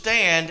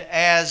stand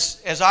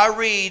as I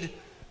read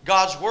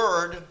God's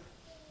Word,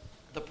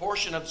 the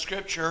portion of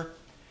Scripture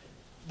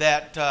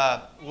that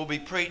will be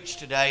preached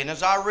today. And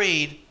as I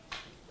read,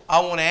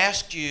 I want to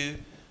ask you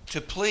to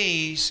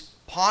please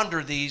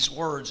ponder these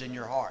words in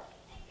your heart.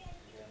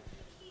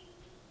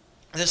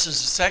 This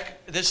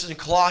is in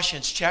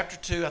Colossians chapter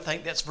 2, I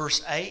think that's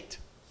verse 8.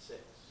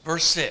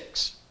 Verse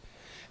 6.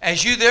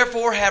 As you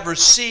therefore have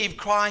received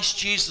Christ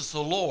Jesus the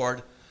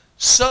Lord,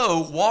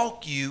 so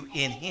walk you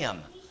in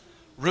Him,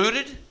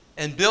 rooted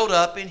and built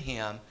up in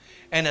Him,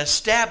 and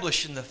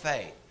established in the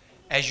faith,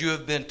 as you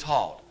have been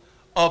taught,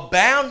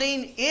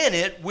 abounding in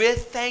it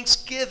with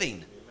thanksgiving.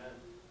 Amen.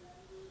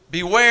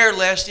 Beware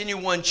lest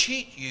anyone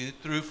cheat you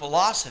through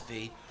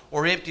philosophy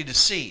or empty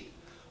deceit,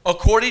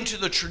 according to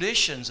the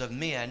traditions of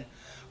men,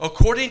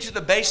 according to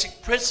the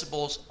basic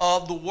principles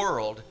of the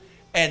world,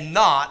 and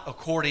not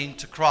according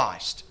to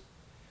Christ.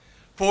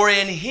 For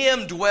in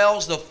Him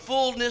dwells the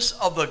fullness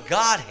of the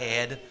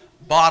Godhead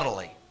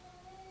bodily.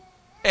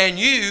 And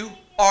you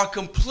are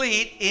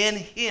complete in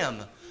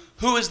Him,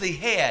 who is the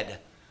head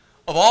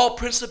of all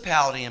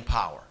principality and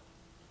power.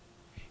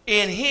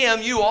 In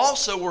Him you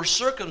also were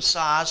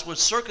circumcised with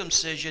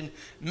circumcision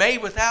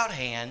made without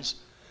hands,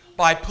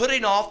 by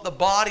putting off the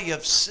body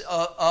of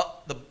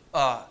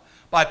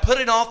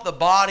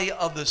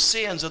the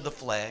sins of the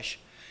flesh,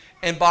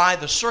 and by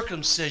the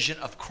circumcision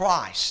of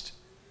Christ,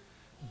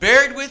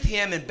 buried with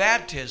Him in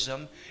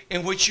baptism,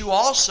 in which you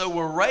also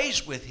were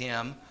raised with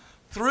Him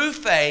through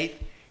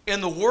faith in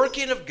the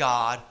working of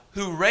God,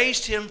 who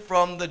raised Him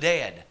from the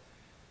dead.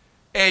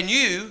 And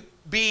you,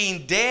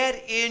 being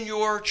dead in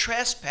your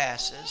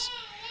trespasses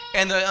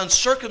and the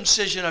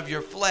uncircumcision of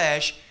your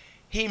flesh,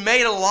 He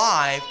made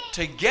alive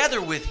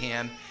together with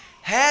Him,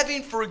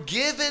 having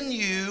forgiven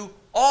you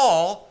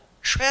all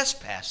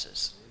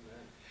trespasses,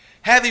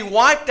 having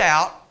wiped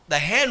out the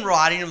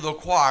handwriting of the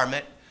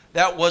requirement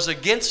that was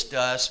against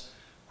us,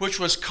 which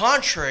was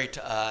contrary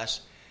to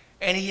us,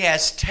 and He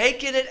has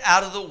taken it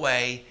out of the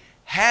way,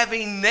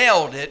 having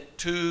nailed it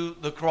to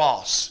the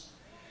cross.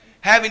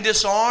 Having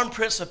disarmed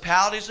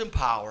principalities and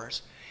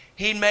powers,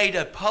 He made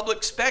a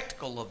public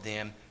spectacle of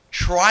them,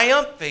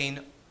 triumphing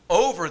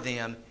over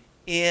them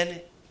in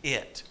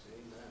it.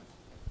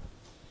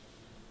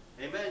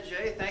 Amen. Amen,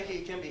 Jay. Thank you.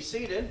 You can be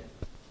seated.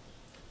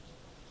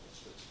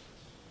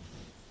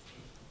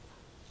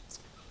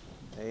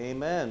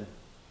 Amen.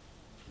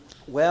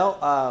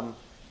 Well,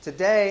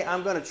 today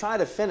I'm going to try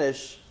to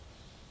finish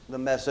the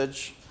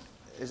message.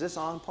 Is this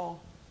on, Paul?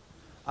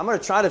 I'm going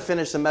to try to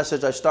finish the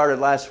message I started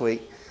last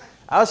week.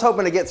 I was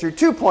hoping to get through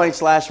 2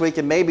 points last week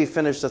and maybe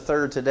finish the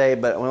third today,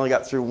 but we only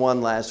got through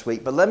one last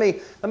week. But let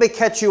me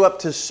catch you up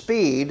to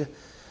speed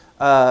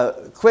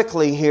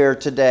quickly here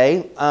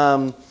today.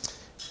 On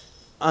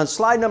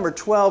slide number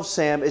 12,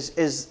 Sam,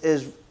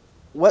 is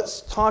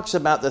what talks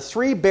about the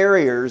 3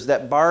 barriers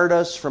that barred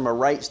us from a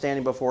right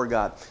standing before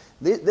God.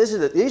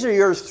 These are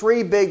your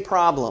 3 big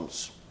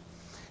problems.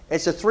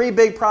 It's the 3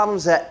 big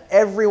problems that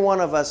every one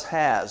of us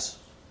has.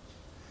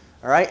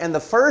 All right, and the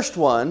first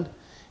one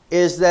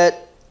is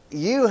that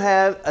you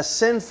have a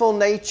sinful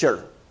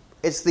nature.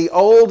 It's the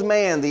old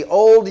man, the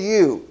old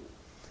you.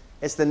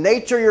 It's the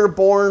nature you're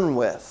born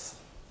with.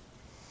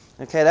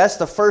 Okay, that's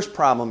the first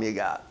problem you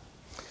got.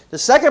 The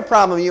second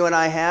problem you and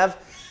I have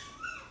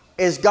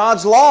is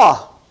God's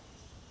law.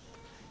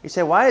 You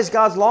say, why is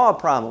God's law a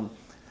problem?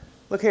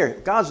 Look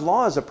here, God's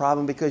law is a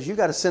problem because you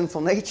got a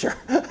sinful nature.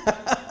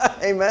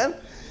 Amen?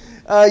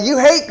 You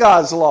hate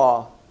God's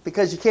law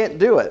because you can't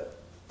do it.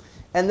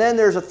 And then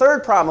there's a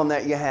third problem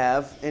that you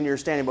have in your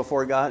standing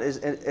before God,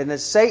 and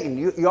it's Satan.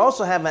 You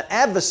also have an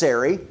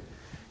adversary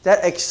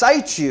that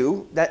excites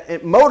you, that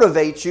it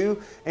motivates you,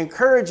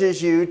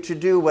 encourages you to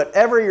do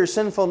whatever your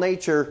sinful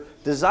nature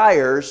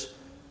desires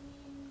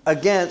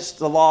against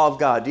the law of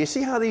God. Do you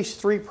see how these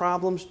 3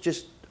 problems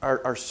just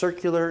are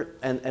circular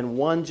and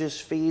one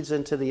just feeds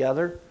into the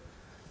other?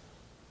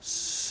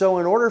 So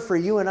in order for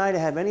you and I to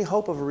have any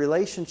hope of a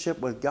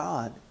relationship with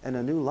God and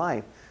a new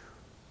life,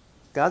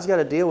 God's got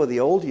to deal with the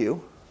old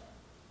you.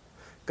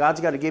 God's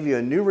got to give you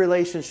a new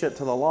relationship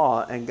to the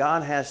law, and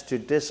God has to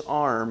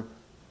disarm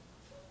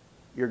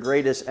your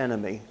greatest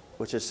enemy,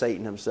 which is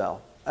Satan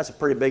himself. That's a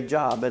pretty big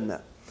job, isn't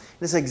it?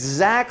 It's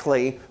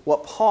exactly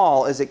what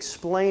Paul is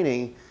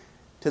explaining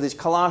to these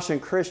Colossian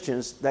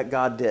Christians that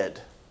God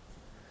did.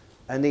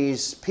 And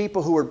these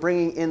people who were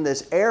bringing in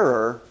this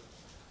error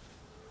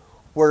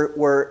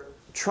were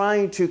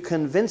trying to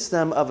convince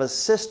them of a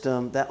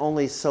system that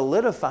only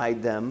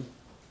solidified them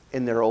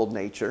in their old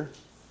nature,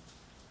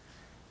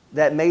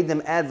 that made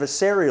them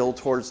adversarial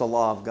towards the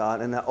law of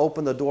God, and that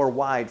opened the door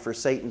wide for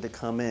Satan to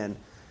come in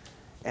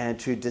and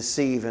to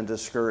deceive and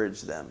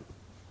discourage them.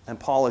 And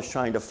Paul is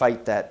trying to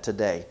fight that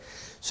today.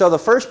 So the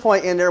first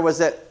point in there was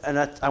that, and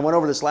I went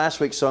over this last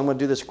week, so I'm going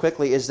to do this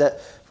quickly, is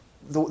that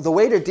the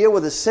way to deal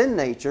with the sin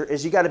nature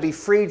is you got to be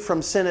freed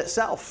from sin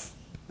itself.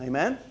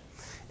 Amen?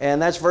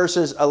 And that's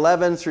verses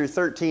 11 through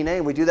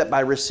 13a. We do that by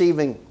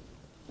receiving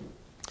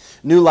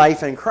new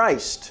life in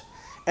Christ.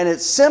 And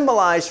it's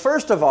symbolized,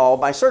 first of all,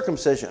 by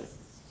circumcision.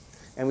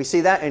 And we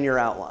see that in your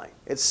outline.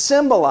 It's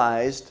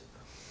symbolized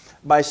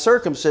by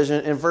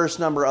circumcision in verse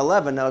number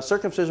 11. Now,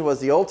 circumcision was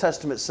the Old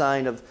Testament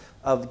sign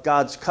of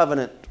God's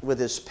covenant with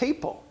His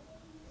people.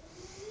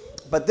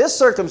 But this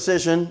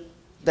circumcision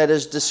that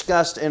is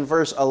discussed in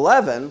verse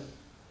 11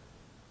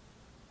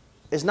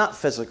 is not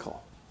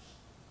physical.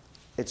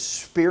 It's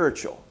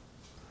spiritual.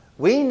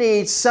 We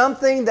need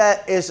something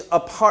that is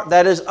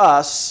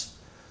us,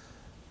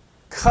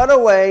 cut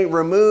away,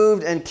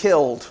 removed, and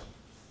killed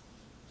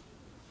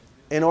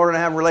in order to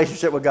have a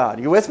relationship with God.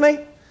 You with me?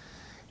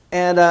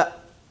 And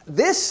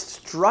this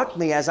struck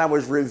me as I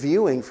was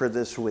reviewing for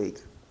this week.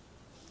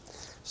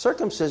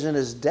 Circumcision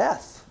is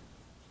death.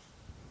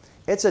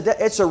 It's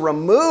a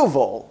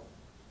removal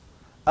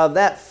of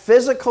that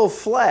physical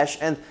flesh.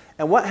 And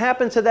what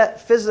happened to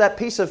that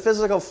piece of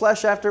physical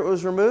flesh after it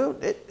was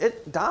removed?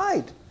 It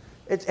died.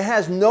 It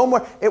has no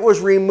more. It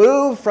was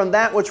removed from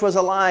that which was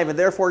alive, and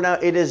therefore now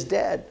it is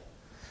dead.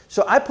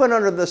 So I put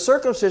under the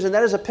circumcision,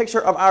 that is a picture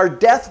of our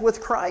death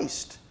with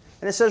Christ.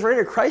 And it says right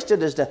here, Christ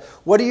did His death.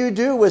 What do you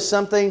do with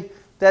something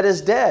that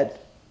is dead?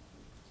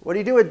 What do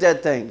you do with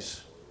dead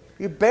things?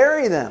 You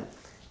bury them.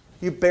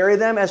 You bury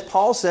them, as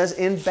Paul says,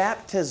 in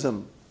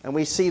baptism. And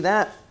we see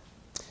that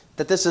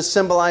this is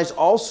symbolized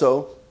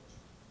also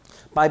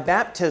by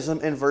baptism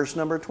in verse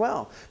number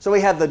 12. So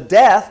we have the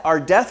death, our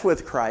death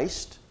with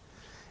Christ.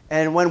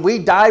 And when we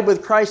died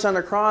with Christ on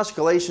the cross,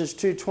 Galatians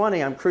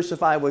 2:20, I'm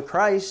crucified with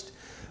Christ.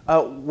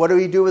 What do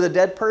we do with a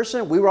dead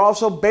person? We were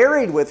also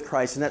buried with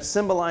Christ, and that's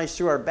symbolized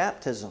through our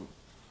baptism.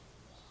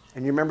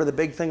 And you remember the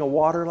big thing of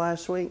water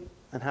last week?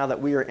 And how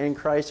that we are in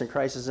Christ and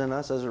Christ is in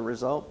us as a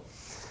result?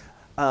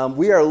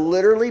 We are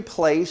literally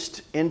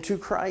placed into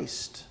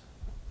Christ.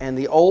 And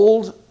the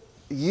old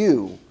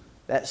you,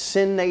 that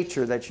sin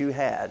nature that you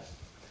had,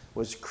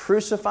 was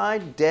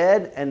crucified,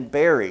 dead, and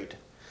buried.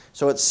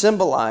 So it's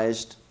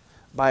symbolized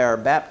by our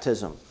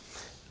baptism.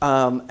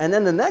 And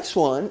then the next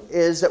one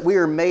is that we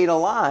are made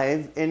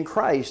alive in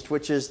Christ,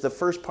 which is the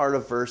first part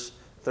of verse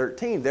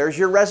 13. There's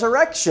your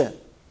resurrection.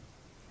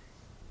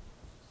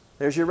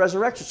 There's your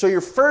resurrection. So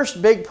your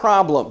first big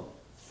problem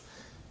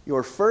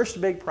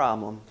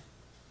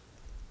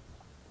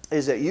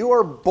is that you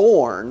are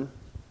born,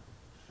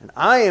 and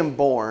I am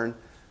born,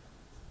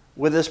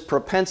 with this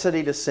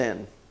propensity to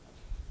sin.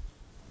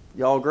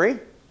 Y'all agree?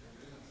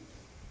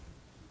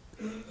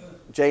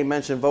 Jay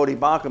mentioned Voddie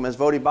Baucham, as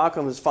Voddie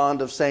Baucham is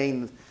fond of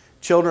saying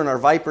children are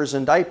vipers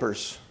in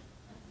diapers.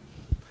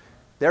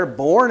 They're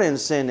born in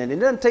sin, and it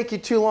doesn't take you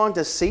too long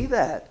to see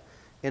that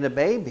in a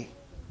baby.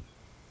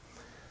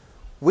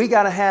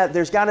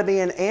 There's got to be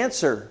an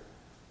answer.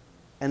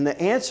 And the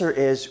answer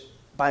is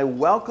by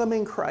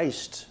welcoming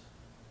Christ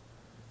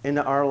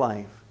into our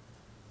life.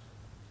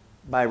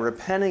 By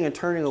repenting and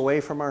turning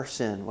away from our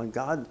sin. When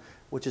God,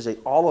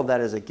 all of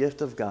that is a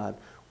gift of God.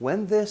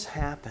 When this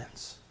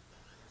happens,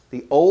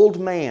 the old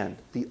man,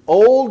 the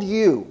old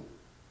you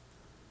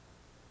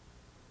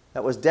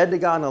that was dead to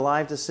God and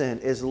alive to sin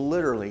is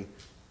literally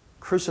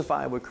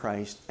crucified with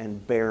Christ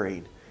and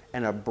buried.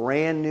 And a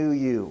brand new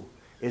you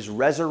is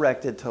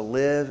resurrected to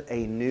live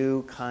a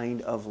new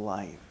kind of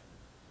life.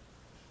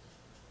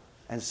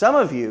 And some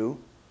of you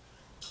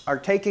are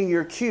taking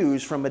your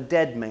cues from a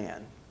dead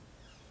man.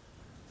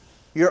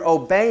 You're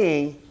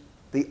obeying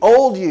the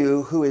old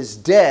you who is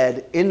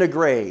dead in the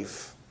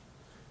grave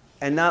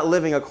and not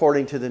living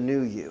according to the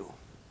new you,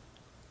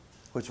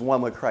 which is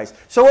one with Christ.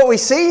 So what we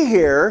see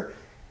here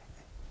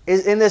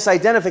is in this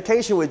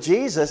identification with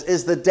Jesus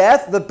is the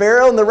death, the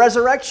burial, and the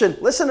resurrection.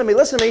 Listen to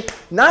me.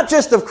 Not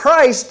just of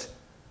Christ,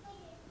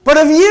 but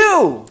of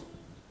you.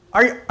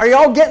 Are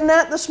y'all getting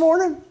that this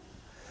morning?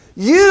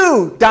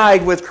 You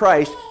died with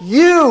Christ.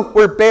 You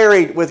were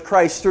buried with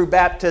Christ through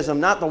baptism.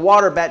 Not the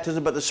water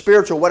baptism, but the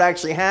spiritual. What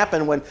actually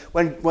happened when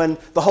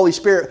the Holy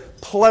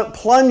Spirit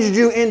plunged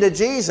you into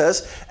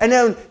Jesus. And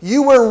then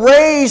you were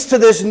raised to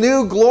this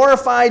new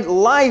glorified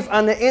life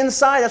on the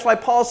inside. That's why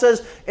Paul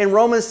says in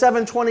Romans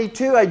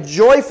 7:22, I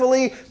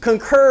joyfully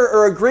concur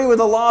or agree with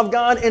the law of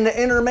God in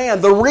the inner man.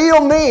 The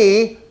real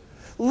me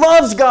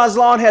loves God's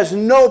law and has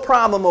no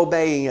problem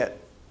obeying it.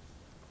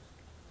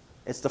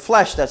 It's the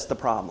flesh that's the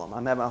problem.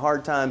 I'm having a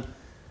hard time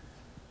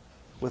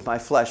with my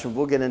flesh, and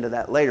we'll get into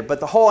that later.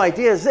 But the whole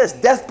idea is this: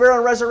 death, burial,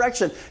 and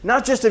resurrection.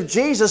 Not just of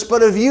Jesus,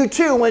 but of you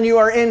too when you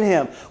are in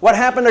Him. What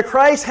happened to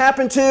Christ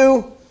happened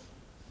to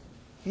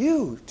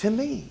you, to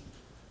me.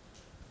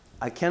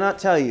 I cannot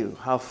tell you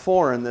how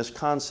foreign this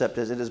concept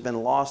is. It has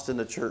been lost in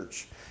the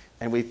church,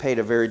 and we've paid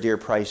a very dear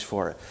price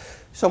for it.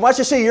 So much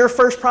you see, your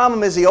first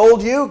problem is the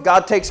old you.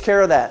 God takes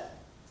care of that.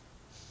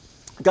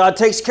 God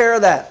takes care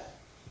of that.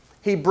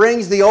 He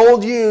brings the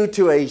old you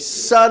to a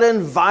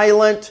sudden,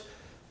 violent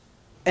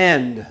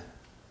end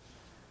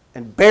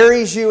and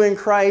buries you in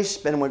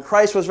Christ. And when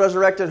Christ was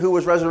resurrected, who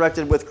was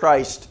resurrected with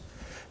Christ?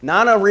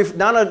 Not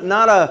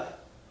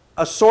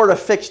a sort of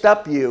fixed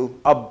up you,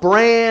 a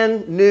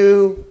brand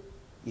new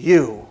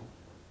you.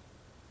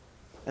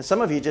 And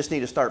some of you just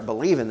need to start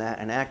believing that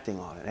and acting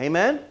on it.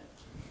 Amen?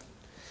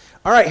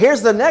 All right,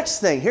 here's the next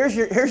thing. Here's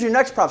your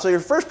next problem. So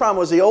your first problem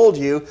was the old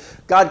you.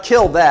 God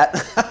killed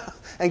that.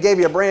 and gave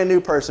you a brand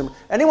new person.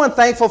 Anyone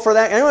thankful for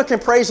that? Anyone can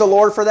praise the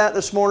Lord for that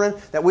this morning,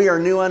 that we are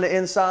new on the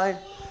inside?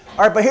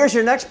 All right, but here's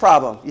your next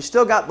problem. You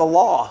still got the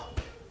law.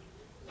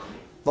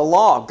 The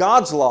law,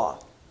 God's law.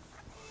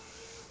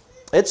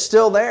 It's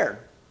still there.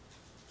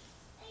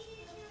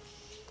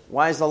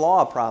 Why is the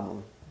law a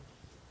problem?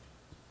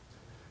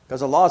 Because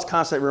the law is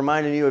constantly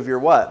reminding you of your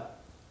what?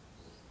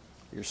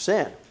 Your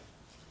sin.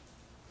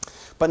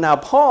 But now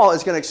Paul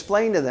is going to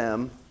explain to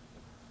them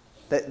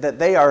that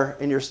they are,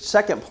 in your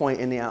second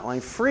point in the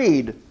outline,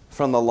 freed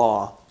from the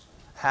law.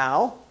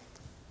 How?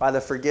 By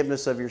the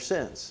forgiveness of your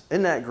sins.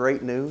 Isn't that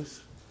great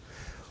news?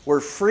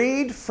 We're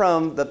freed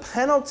from the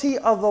penalty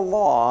of the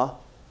law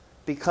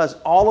because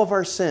all of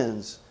our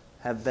sins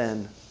have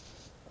been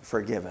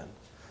forgiven.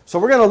 So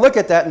we're going to look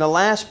at that in the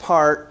last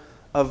part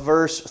of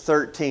verse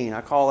 13. I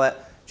call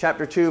that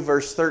chapter 2,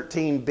 verse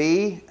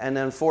 13b, and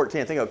then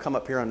 14. I think it'll come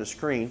up here on the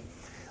screen.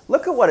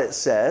 Look at what it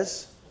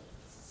says.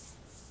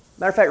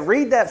 Matter of fact,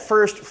 read that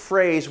first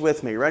phrase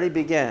with me. Ready?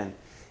 Begin.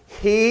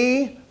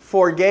 He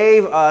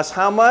forgave us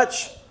how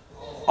much?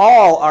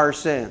 All our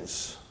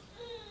sins.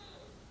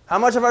 How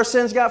much of our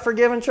sins got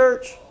forgiven,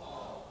 church?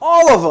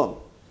 All of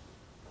them.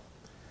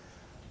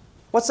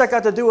 What's that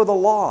got to do with the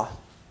law?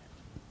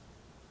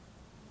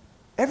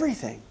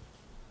 Everything.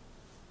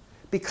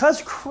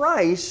 Because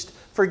Christ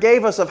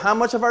forgave us of how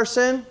much of our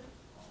sin?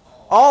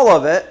 All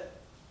of it.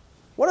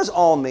 What does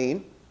all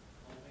mean?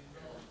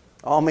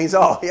 All means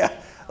all, yeah.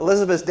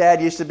 Elizabeth's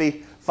dad used to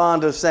be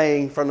fond of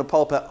saying from the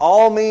pulpit,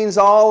 all means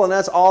all, and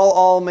that's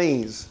all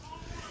means.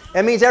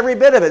 It means every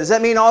bit of it. Does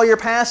that mean all your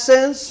past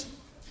sins?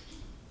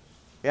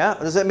 Yeah.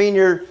 Does it mean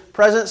your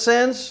present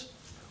sins?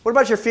 What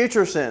about your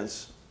future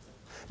sins?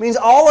 It means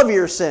all of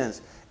your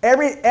sins.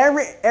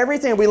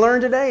 Everything we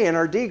learned today in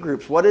our D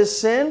groups. What is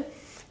sin?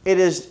 It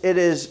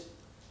is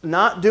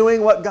not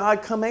doing what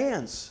God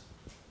commands.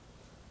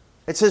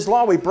 It's His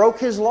law. We broke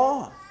His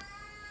law.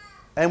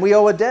 And we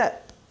owe a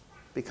debt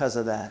because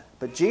of that.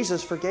 But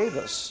Jesus forgave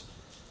us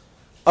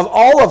of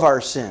all of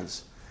our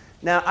sins.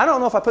 Now, I don't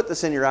know if I put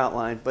this in your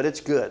outline, but it's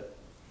good.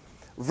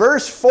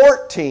 Verse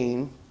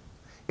 14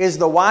 is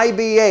the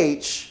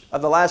YBH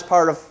of the last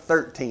part of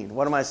 13.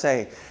 What am I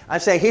saying? I'm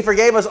saying He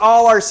forgave us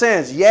all our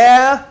sins.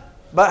 Yeah,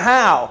 but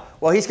how?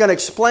 Well, He's going to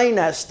explain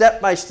that step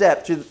by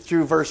step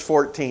through verse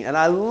 14. And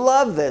I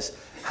love this,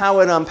 how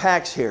it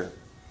unpacks here.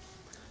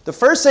 The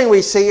first thing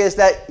we see is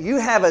that you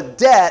have a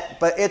debt,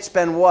 but it's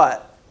been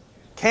what?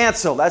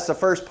 Canceled. That's the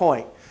first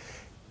point.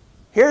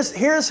 Here's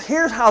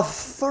how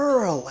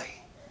thoroughly,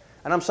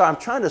 and I'm sorry, I'm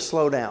trying to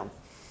slow down.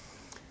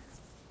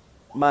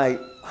 My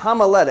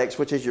homiletics,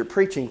 which is your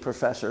preaching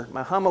professor,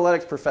 my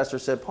homiletics professor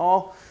said,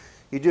 Paul,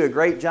 you do a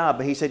great job,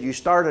 but he said you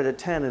start at a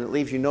 10 and it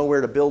leaves you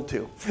nowhere to build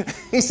to.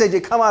 He said you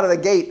come out of the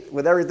gate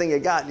with everything you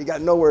got and you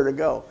got nowhere to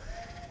go.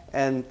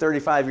 And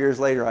 35 years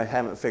later, I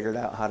haven't figured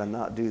out how to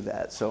not do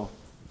that. So,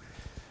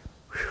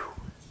 whew.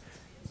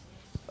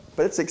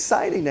 But it's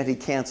exciting that He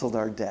canceled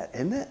our debt,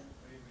 isn't it?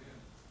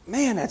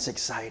 Man, that's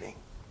exciting.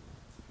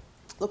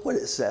 Look what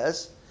it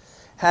says.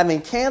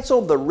 Having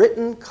canceled the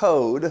written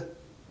code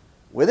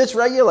with its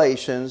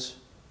regulations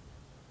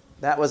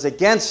that was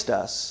against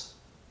us,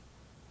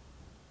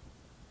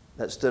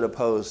 that stood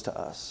opposed to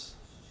us.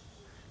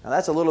 Now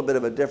that's a little bit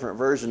of a different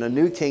version. The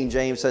New King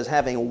James says,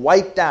 having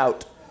wiped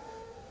out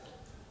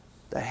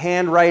the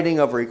handwriting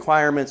of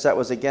requirements that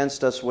was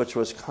against us, which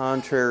was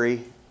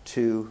contrary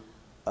to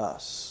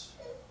us.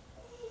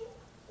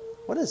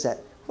 What does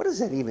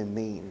that even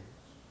mean?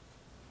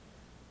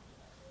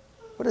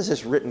 What is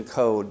this written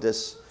code?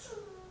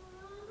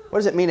 What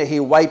does it mean that He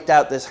wiped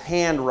out this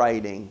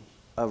handwriting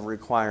of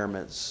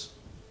requirements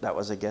that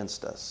was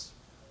against us?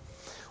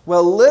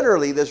 Well,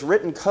 literally, this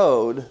written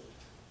code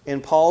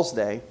in Paul's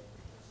day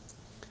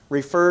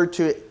referred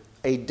to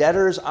a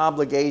debtor's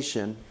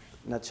obligation.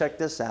 Now check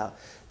this out.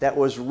 That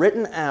was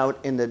written out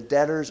in the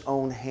debtor's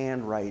own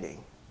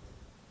handwriting.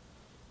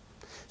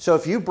 So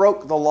if you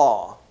broke the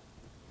law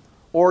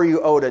or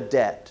you owed a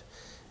debt,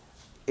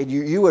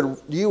 you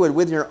would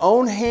with your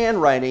own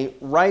handwriting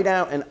write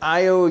out an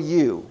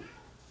IOU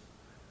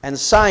and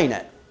sign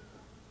it.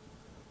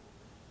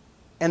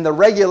 And the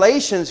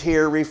regulations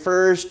here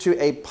refers to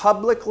a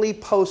publicly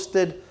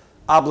posted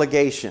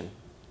obligation.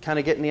 Kind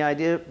of getting the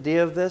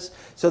idea of this?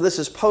 So this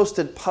is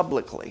posted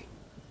publicly.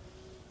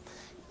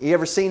 You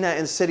ever seen that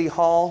in City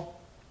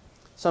Hall?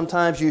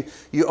 Sometimes you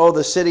owe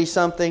the city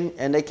something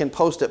and they can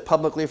post it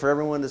publicly for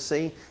everyone to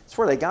see. That's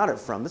where they got it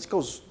from. This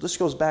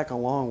goes back a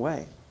long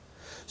way.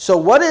 So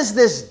what is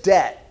this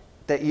debt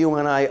that you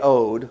and I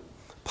owed,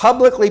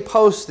 publicly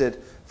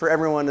posted for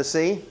everyone to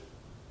see?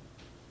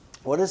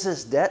 What is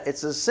this debt?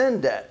 It's a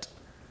sin debt.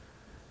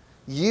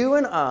 You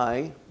and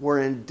I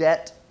were in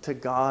debt to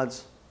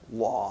God's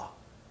law.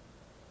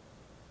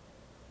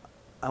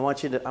 I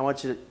want you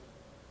to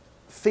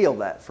feel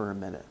that for a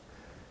minute.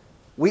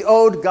 We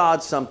owed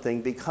God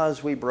something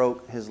because we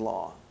broke His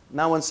law.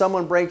 Now, when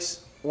someone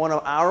breaks one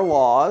of our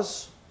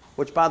laws,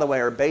 which, by the way,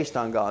 are based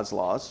on God's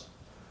laws,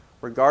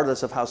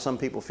 regardless of how some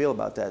people feel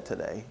about that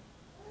today,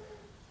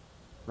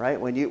 Right?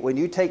 When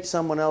you take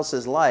someone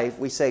else's life,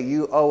 we say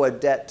you owe a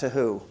debt to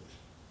who?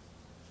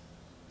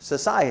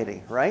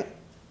 Society, right?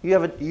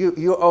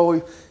 You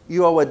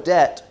owe a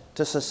debt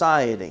to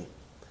society.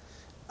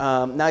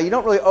 Now, you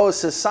don't really owe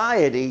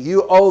society.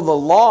 You owe the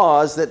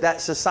laws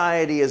that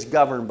society is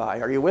governed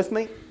by. Are you with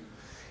me?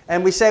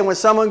 And we say when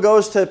someone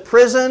goes to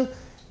prison,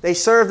 they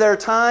serve their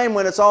time.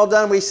 When it's all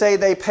done, we say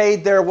they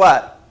paid their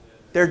what?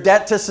 Their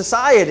debt to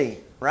society,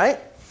 right?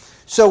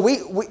 So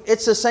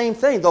it's the same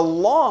thing. The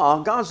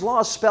law, God's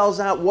law spells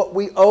out what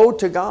we owe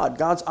to God,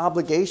 God's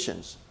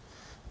obligations.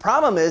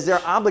 Problem is, there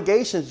are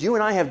obligations you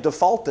and I have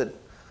defaulted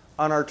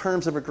on our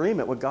terms of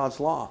agreement with God's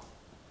law.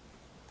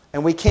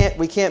 And we can't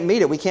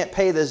meet it. We can't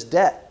pay this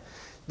debt.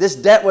 This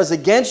debt was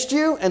against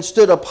you and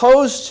stood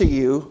opposed to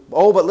you.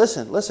 Oh, but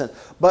listen.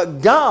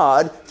 But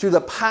God, through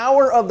the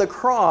power of the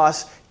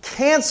cross,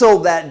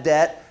 canceled that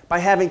debt by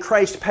having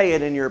Christ pay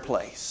it in your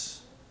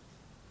place.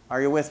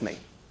 Are you with me?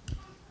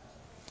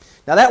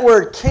 Now that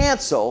word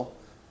cancel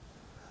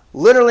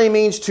literally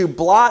means to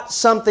blot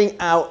something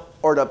out,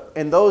 or to,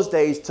 in those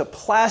days, to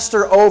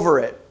plaster over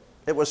it.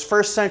 It was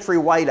first century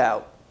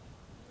whiteout.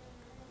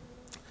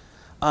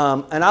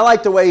 And I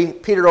like the way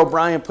Peter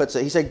O'Brien puts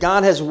it. He said,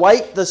 God has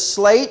wiped the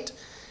slate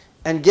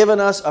and given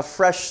us a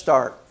fresh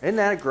start. Isn't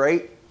that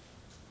great?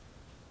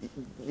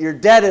 Your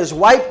debt is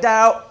wiped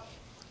out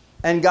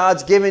and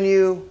God's given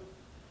you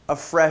a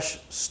fresh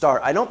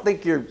start. I don't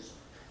think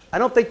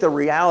the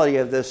reality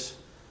of this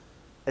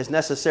is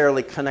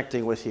necessarily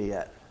connecting with you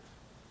yet.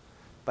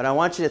 But I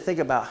want you to think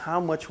about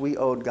how much we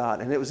owed God.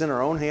 And it was in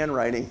our own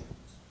handwriting.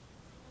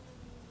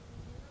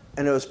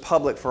 And it was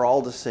public for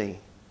all to see.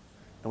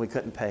 And we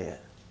couldn't pay it.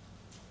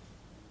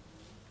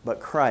 But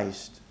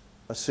Christ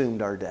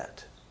assumed our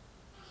debt.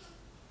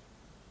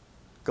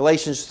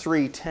 Galatians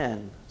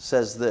 3:10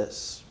 says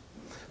this,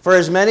 For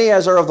as many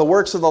as are of the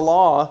works of the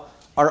law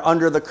are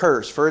under the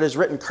curse. For it is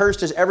written,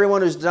 Cursed is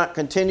everyone who does not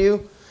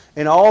continue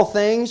in all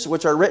things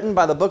which are written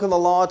by the book of the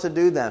law to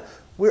do them.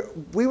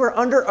 We were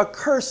under a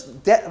curse.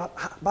 Debt,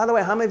 by the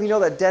way, how many of you know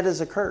that debt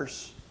is a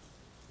curse?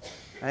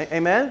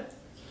 Amen?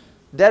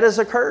 Debt is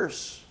a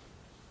curse.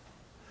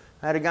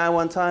 I had a guy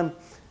one time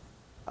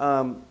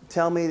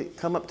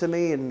come up to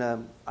me,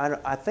 and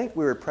I think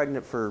we were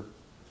pregnant for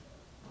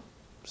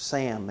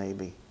Sam,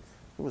 maybe.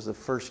 He was the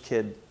first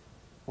kid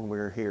when we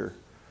were here.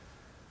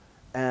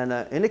 And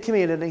in the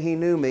community, he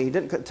knew me. He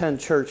didn't attend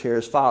church here.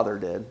 His father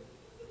did.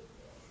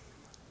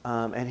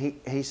 And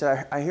he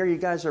said, I hear you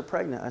guys are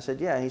pregnant. I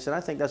said, yeah. He said,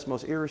 I think that's the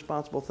most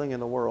irresponsible thing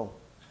in the world.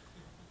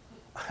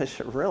 I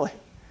said, really?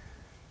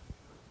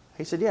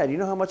 He said, yeah. Do you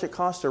know how much it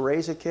costs to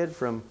raise a kid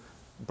from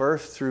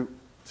birth through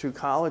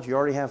college? You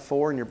already have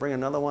 4 and you're bringing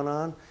another one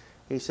on.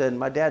 He said,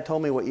 my dad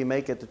told me what you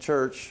make at the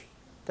church.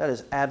 That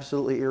is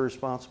absolutely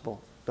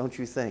irresponsible, don't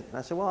you think? And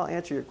I said, well, I'll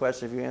answer your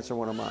question if you answer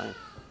one of mine.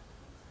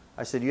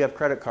 I said, you have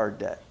credit card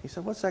debt. He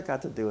said, what's that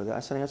got to do with it? I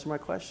said, answer my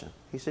question.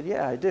 He said,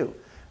 yeah, I do.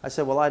 I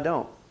said, well, I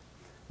don't.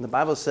 And the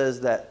Bible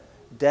says that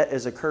debt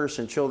is a curse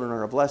and children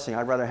are a blessing.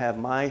 I'd rather have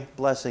my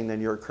blessing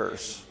than your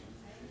curse.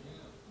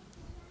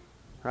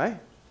 Right?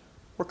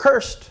 We're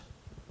cursed.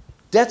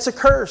 Debt's a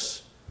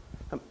curse.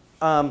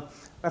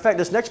 In fact,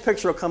 this next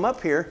picture will come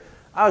up here.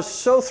 I was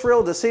so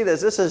thrilled to see this.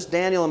 This is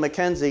Daniel and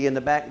Mackenzie in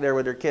the back there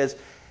with their kids.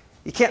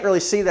 You can't really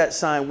see that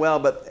sign well,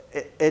 but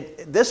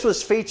this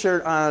was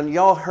featured on,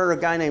 y'all heard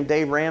a guy named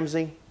Dave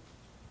Ramsey,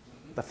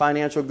 the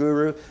financial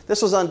guru?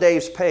 This was on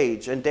Dave's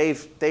page, and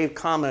Dave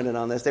commented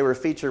on this. They were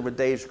featured with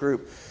Dave's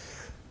group.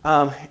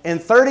 In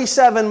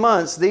 37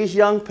 months, these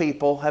young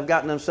people have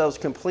gotten themselves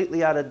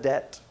completely out of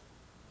debt.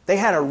 They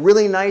had a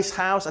really nice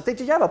house. I think,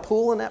 did you have a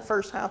pool in that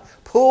first house?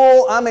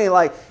 Pool, I mean,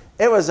 like,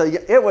 it was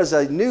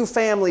a new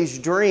family's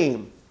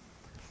dream.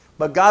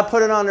 But God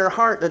put it on their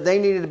heart that they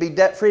needed to be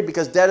debt-free,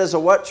 because debt is a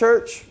what,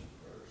 church?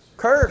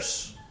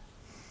 Curse.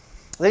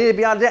 They needed to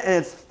be out of debt.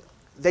 And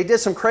they did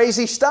some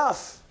crazy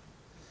stuff.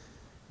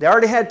 They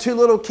already had 2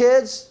 little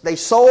kids. They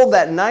sold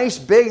that nice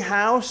big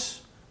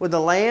house with the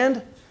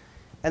land,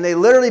 and they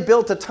literally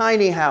built a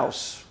tiny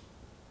house.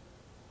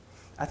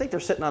 I think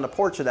they're sitting on the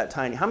porch of that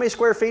tiny. How many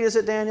square feet is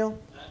it, Daniel?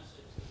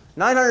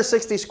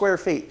 960 square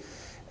feet.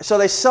 So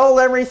they sold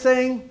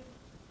everything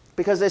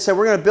because they said,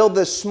 we're going to build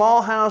this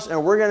small house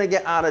and we're going to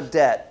get out of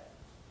debt.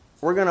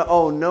 We're going to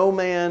owe no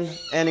man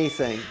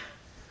anything.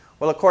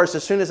 Well, of course,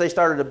 as soon as they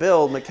started to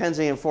build,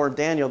 Mackenzie informed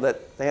Daniel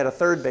that they had a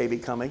 3rd baby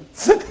coming.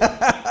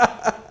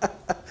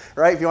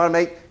 Right? If you want to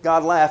make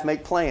God laugh,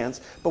 make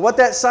plans. But what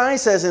that sign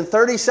says, in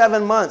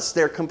 37 months,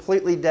 they're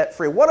completely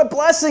debt-free. What a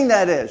blessing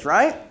that is,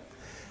 right?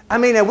 I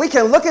mean, and we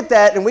can look at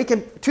that and we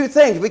can, 2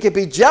 things. We can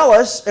be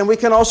jealous and we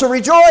can also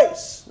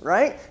rejoice,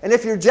 right? And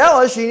if you're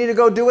jealous, you need to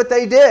go do what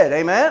they did,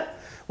 amen?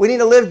 We need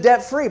to live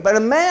debt-free. But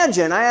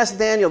imagine, I asked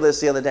Daniel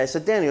this the other day. I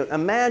said, Daniel,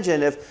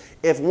 imagine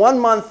if 1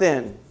 month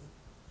in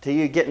to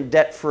you getting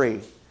debt-free,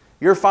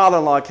 your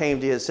father-in-law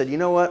came to you and said, you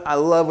know what? I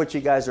love what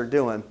you guys are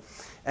doing.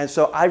 And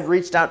so I've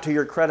reached out to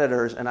your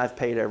creditors and I've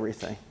paid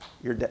everything.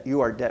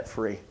 You are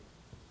debt-free.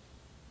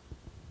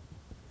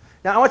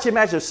 Now, I want you to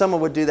imagine if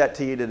someone would do that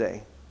to you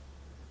today.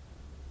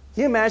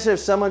 Can you imagine if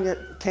someone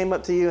came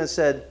up to you and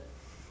said,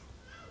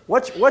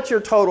 what's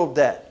your total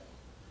debt?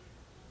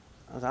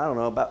 I don't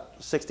know, about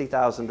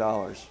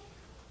 $60,000.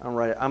 I'm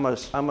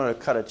going to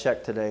cut a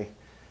check today.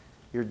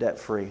 You're debt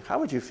free. How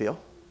would you feel?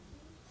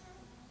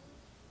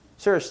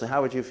 Seriously,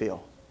 how would you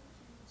feel?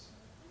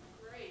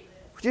 Great.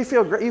 Would you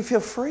feel great? You feel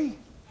free,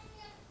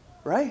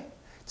 right?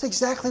 It's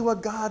exactly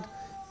what God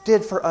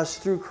did for us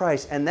through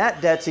Christ. And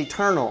that debt's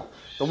eternal.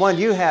 The one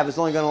you have is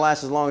only going to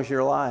last as long as you're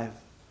alive.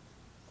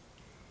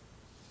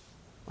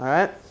 All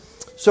right?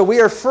 So we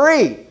are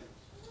free.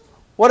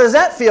 What does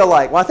that feel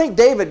like? Well, I think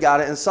David got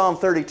it in Psalm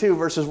 32,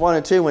 verses 1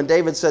 and 2, when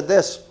David said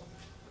this.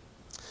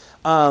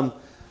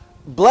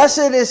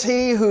 Blessed is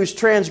he whose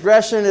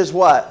transgression is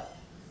what?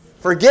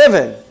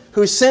 Forgiven.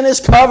 Whose sin is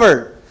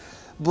covered.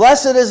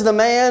 Blessed is the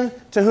man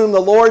to whom the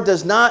Lord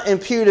does not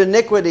impute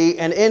iniquity,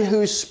 and in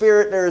whose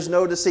spirit there is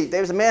no deceit.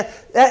 David said, man,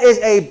 that is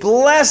a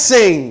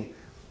blessing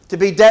to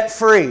be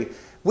debt-free.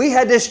 We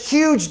had this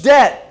huge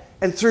debt,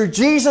 and through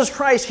Jesus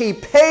Christ, He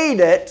paid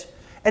it,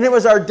 and it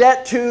was our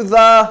debt to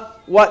the,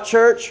 what,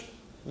 church?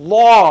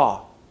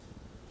 Law.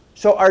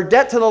 So our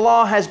debt to the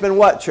law has been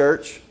what,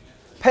 church?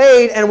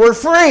 Paid, and we're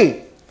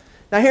free.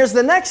 Now here's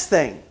the next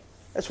thing.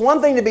 It's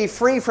one thing to be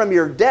free from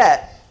your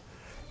debt.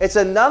 It's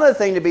another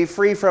thing to be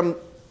free from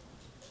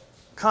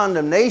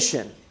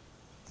condemnation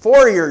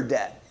for your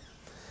debt.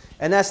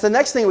 And that's the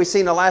next thing we see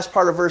in the last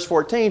part of verse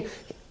 14.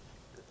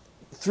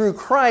 Through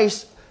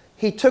Christ,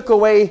 He took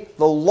away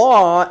the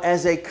law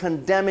as a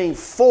condemning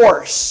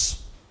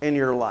force in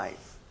your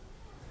life.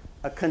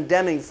 A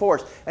condemning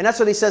force. And that's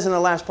what he says in the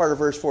last part of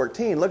verse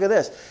 14. Look at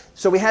this.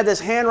 So we had this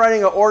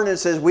handwriting of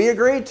ordinances. We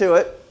agreed to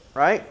it,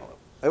 right?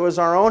 It was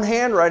our own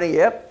handwriting.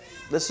 Yep,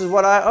 this is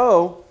what I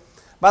owe.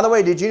 By the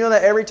way, did you know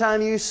that every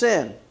time you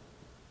sin,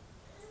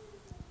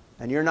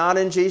 and you're not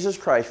in Jesus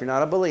Christ, you're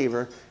not a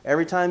believer,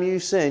 every time you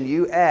sin,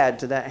 you add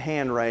to that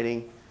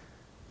handwriting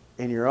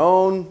in your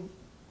own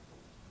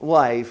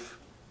life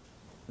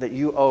that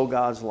you owe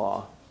God's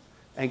law.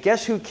 And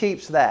guess who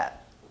keeps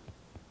that?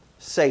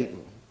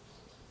 Satan.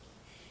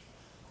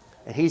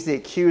 And he's the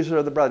accuser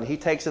of the brethren. He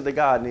takes it to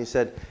God and he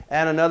said,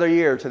 add another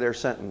year to their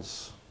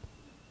sentence.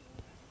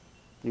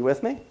 You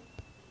with me?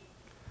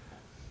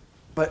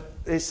 But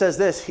it says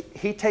this,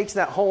 he takes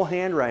that whole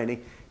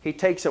handwriting, he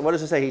takes it, what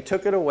does it say? He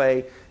took it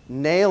away,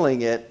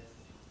 nailing it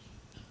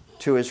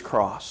to His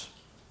cross.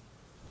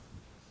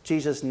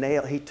 Jesus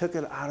he took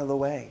it out of the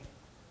way.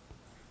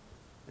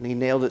 And He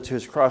nailed it to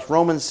His cross.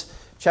 Romans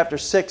chapter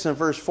 6 and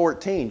verse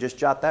 14, just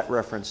jot that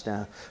reference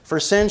down. For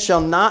sin shall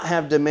not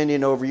have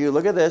dominion over you.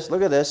 Look at this,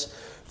 look at this.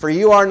 For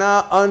you are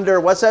not under,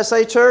 what's that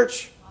say,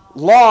 church?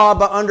 Law,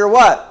 but under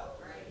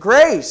what?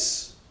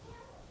 Grace.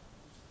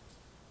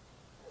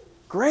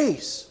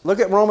 Grace. Look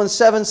at Romans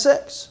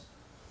 7:6.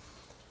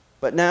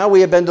 But now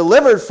we have been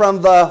delivered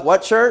from the,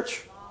 what,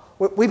 church?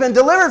 We've been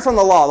delivered from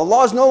the law. The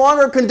law is no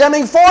longer a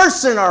condemning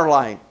force in our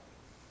life.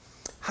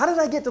 How did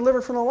I get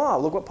delivered from the law?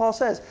 Look what Paul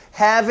says.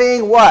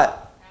 Having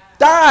what?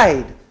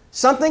 Died.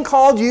 Something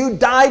called you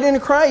died in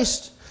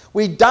Christ.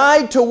 We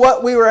died to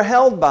what we were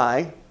held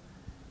by.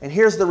 And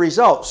here's the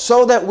result.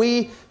 So that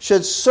we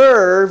should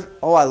serve,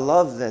 oh, I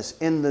love this,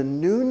 in the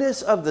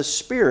newness of the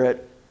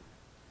Spirit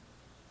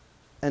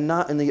and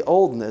not in the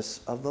oldness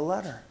of the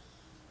letter.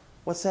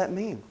 What's that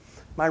mean?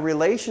 My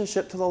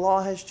relationship to the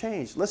law has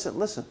changed.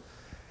 Listen.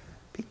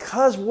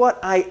 Because what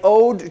I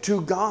owed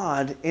to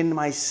God in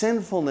my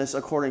sinfulness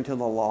according to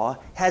the law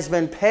has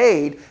been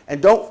paid, and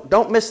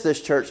don't miss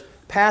this, church,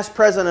 past,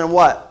 present, and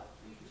what?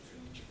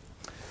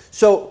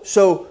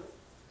 So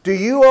do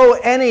you owe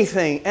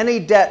anything, any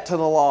debt to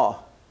the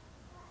law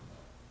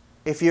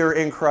if you're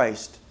in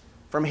Christ?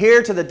 From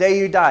here to the day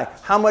you die,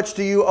 how much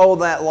do you owe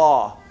that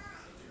law?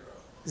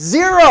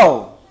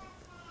 Zero.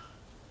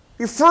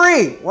 You're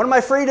free. What am I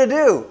free to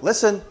do?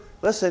 Listen.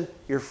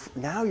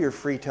 Now you're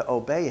free to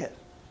obey it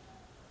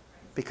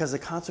because the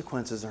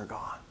consequences are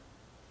gone.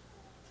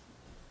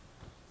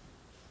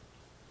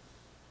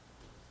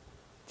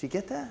 Did you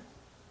get that?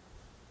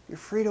 You're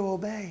free to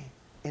obey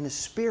in the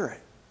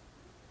Spirit.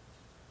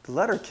 The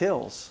letter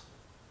kills.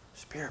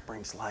 The Spirit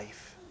brings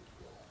life.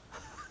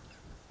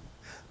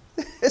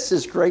 This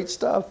is great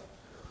stuff.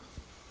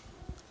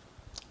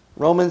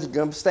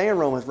 Stay in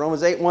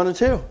Romans 8, 1 and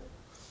 2.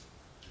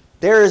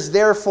 There is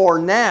therefore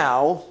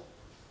now,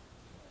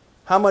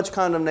 how much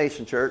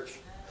condemnation, church?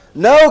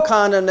 No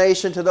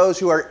condemnation to those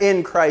who are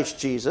in Christ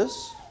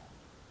Jesus,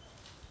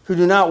 who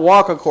do not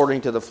walk according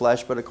to the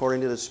flesh, but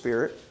according to the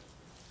Spirit.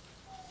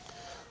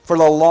 For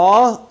the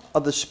law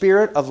of the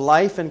Spirit of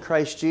life in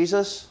Christ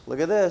Jesus,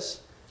 look at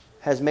this,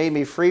 has made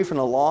me free from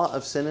the law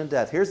of sin and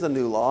death. Here's the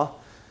new law.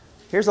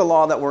 Here's the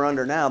law that we're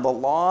under now, the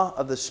law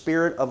of the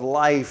Spirit of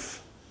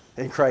life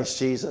in Christ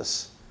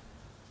Jesus.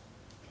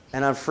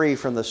 And I'm free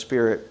from the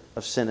spirit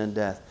of sin and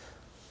death.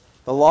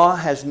 The law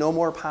has no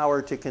more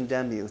power to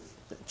condemn you.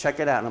 Check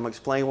it out, and I'm going to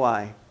explain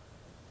why.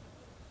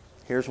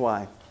 Here's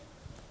why.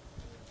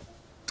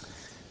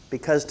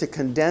 Because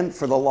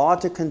for the law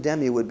to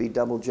condemn you would be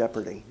double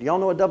jeopardy. Do y'all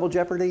know what double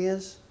jeopardy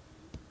is?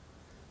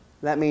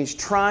 That means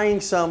trying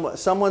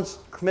someone's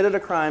committed a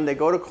crime, they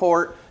go to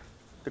court,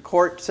 the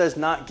court says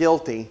not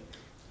guilty.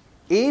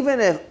 Even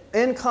if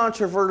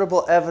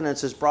incontrovertible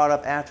evidence is brought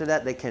up after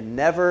that, they can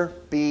never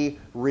be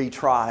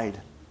retried.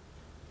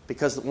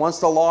 Because once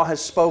the law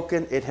has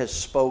spoken, it has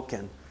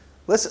spoken.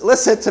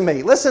 Listen to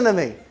me. Listen to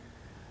me.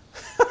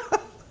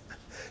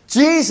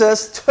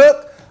 Jesus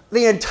took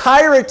the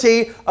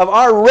entirety of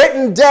our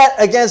written debt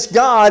against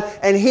God,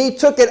 and He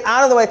took it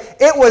out of the way.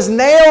 It was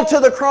nailed to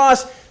the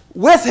cross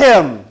with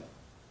Him.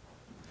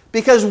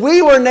 Because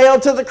we were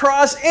nailed to the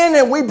cross in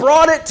Him. We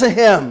brought it to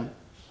Him.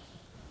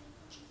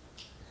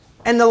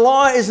 And the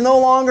law is no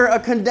longer a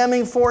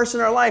condemning force in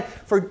our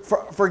life.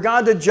 For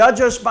God to judge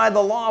us by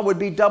the law would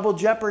be double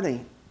jeopardy.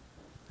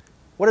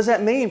 What does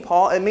that mean,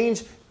 Paul? It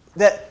means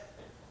that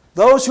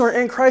those who are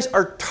in Christ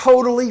are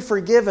totally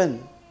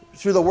forgiven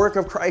through the work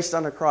of Christ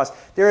on the cross.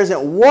 There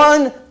isn't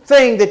one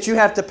thing that you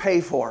have to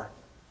pay for.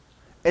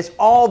 It's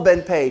all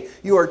been paid.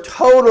 You are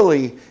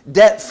totally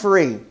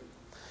debt-free.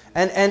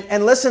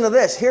 And listen to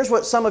this. Here's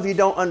what some of you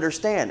don't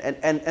understand.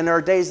 And there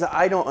are days that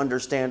I don't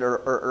understand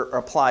or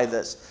apply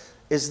this.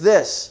 Is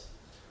this.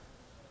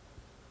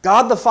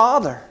 God the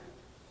Father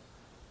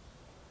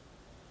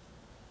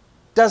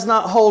does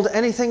not hold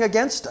anything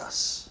against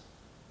us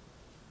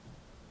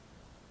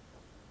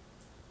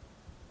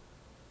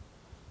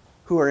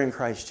who are in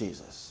Christ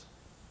Jesus.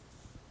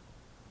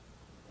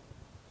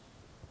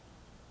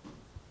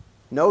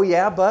 No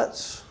yeah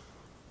buts.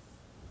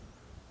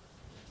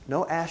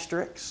 No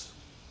asterisks.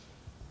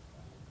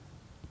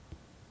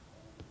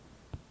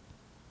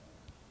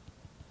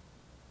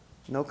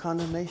 No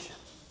condemnation.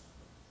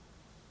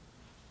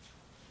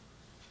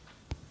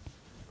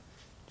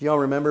 Do y'all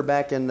remember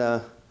back in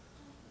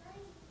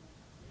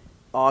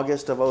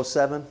August of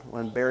 2007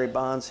 when Barry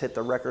Bonds hit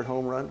the record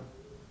home run?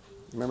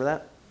 Remember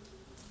that?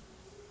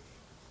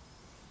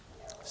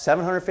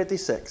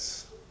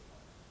 756.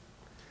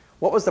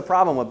 What was the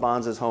problem with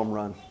Bonds' home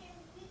run?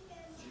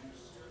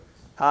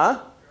 Huh?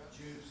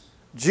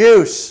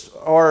 Juice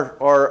or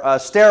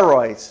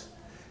steroids.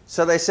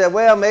 So they said,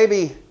 well,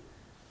 maybe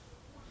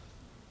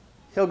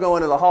he'll go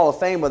into the Hall of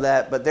Fame with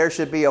that, but there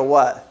should be a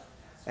what?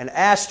 An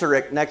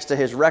asterisk next to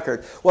his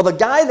record. Well, the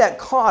guy that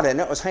caught it, and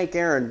it was Hank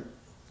Aaron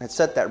that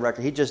set that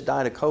record. He just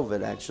died of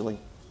COVID, actually.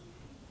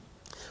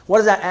 What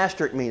does that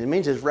asterisk mean? It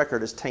means his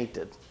record is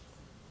tainted.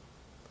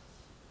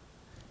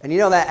 And you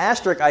know, that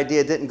asterisk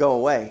idea didn't go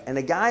away. And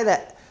the guy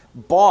that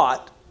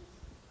bought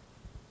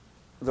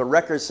the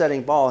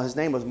record-setting ball, his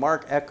name was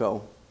Mark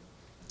Ecko.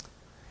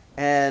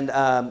 And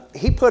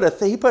he put a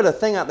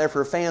thing out there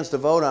for fans to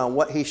vote on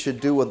what he should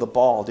do with the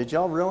ball. Did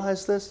y'all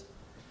realize this?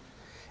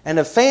 And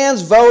the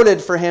fans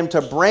voted for him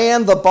to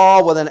brand the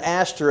ball with an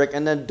asterisk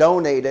and then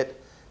donate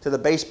it to the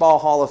Baseball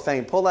Hall of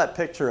Fame. Pull that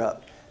picture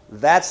up.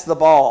 That's the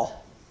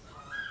ball.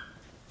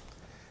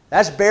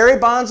 That's Barry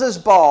Bonds'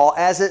 ball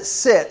as it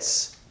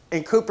sits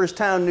in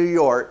Cooperstown, New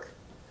York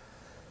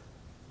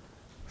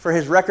for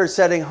his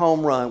record-setting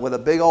home run with a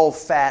big old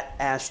fat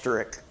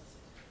asterisk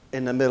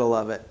in the middle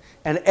of it.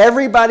 And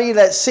everybody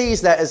that sees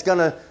that is going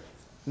to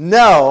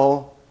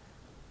know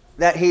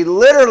that he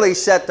literally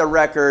set the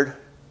record,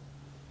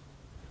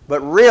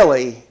 but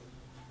really,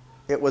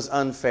 it was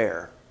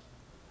unfair.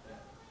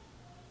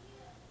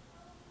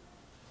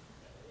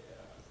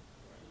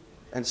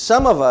 And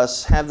some of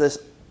us have this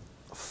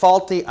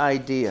faulty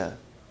idea.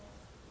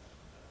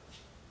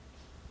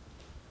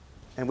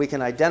 And we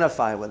can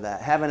identify with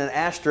that. Having an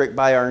asterisk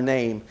by our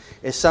name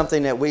is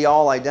something that we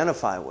all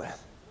identify with.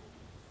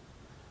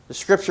 The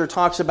Scripture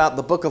talks about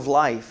the book of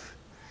life,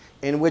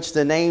 in which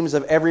the names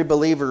of every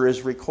believer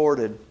is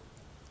recorded.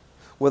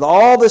 With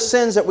all the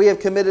sins that we have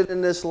committed in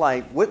this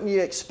life, wouldn't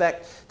you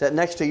expect that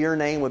next to your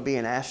name would be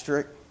an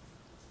asterisk?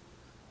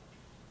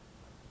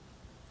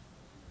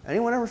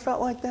 Anyone ever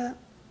felt like that?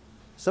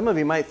 Some of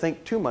you might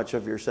think too much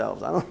of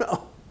yourselves. I don't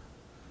know.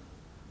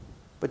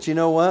 But you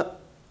know what?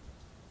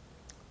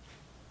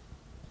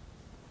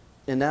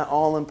 In that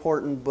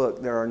all-important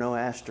book, there are no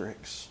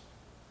asterisks.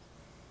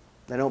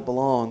 They don't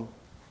belong.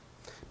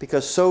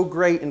 Because so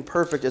great and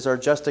perfect is our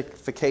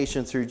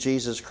justification through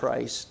Jesus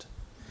Christ,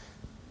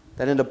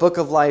 that in the book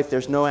of life,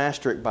 there's no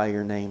asterisk by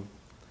your name.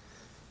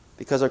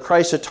 Because of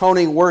Christ's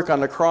atoning work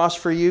on the cross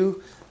for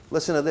you,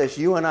 listen to this,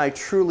 you and I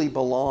truly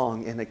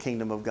belong in the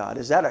kingdom of God.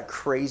 Is that a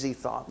crazy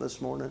thought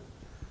this morning?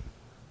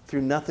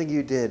 Through nothing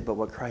you did but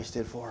what Christ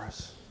did for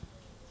us.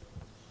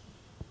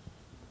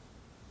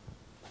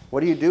 What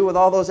do you do with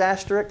all those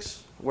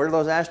asterisks? Where do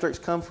those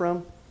asterisks come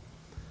from?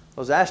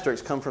 Those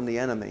asterisks come from the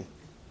enemy.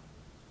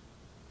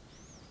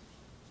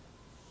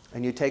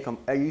 And you take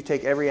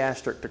every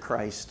asterisk to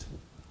Christ.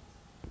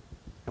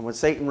 And when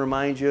Satan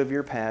reminds you of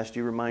your past,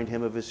 you remind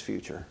him of his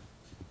future.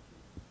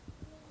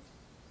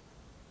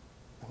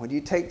 When you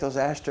take those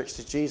asterisks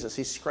to Jesus,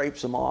 he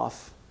scrapes them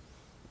off.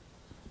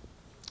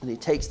 And he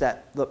takes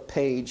the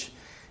page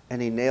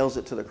and he nails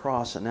it to the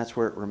cross, and that's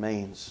where it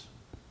remains.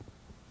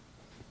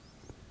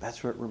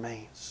 That's where it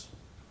remains.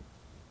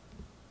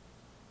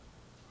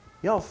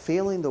 Y'all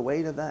feeling the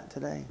weight of that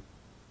today?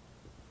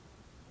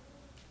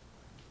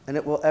 and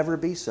it will ever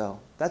be so.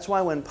 That's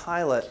why when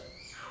Pilate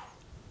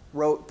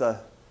wrote the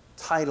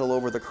title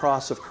over the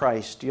cross of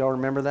Christ, do y'all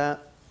remember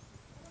that?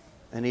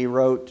 And he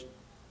wrote,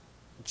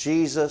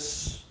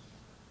 Jesus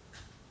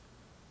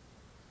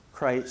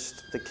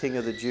Christ, the King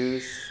of the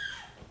Jews.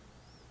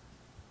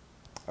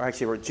 Or actually,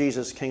 he wrote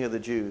Jesus, King of the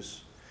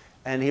Jews.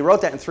 And he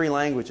wrote that in 3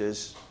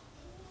 languages.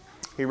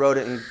 He wrote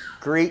it in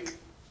Greek,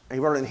 he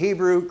wrote it in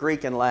Hebrew,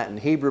 Greek, and Latin.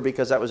 Hebrew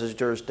because that was his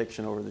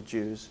jurisdiction over the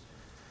Jews.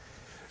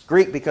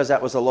 Greek because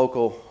that was the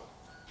local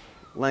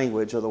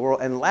language of the world.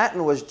 And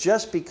Latin was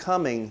just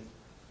becoming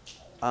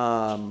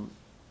in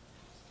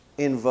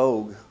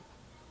vogue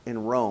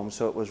in Rome,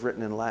 so it was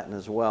written in Latin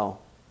as well.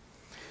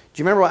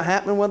 Do you remember what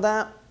happened with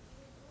that?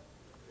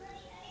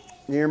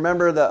 You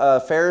remember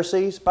the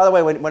Pharisees? By the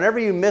way, whenever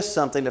you miss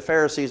something, the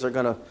Pharisees are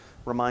going to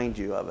remind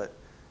you of it.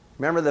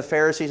 Remember the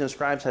Pharisees and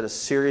scribes had a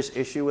serious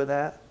issue with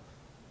that?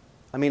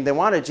 I mean, they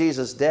wanted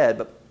Jesus dead,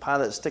 but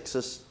Pilate sticks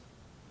this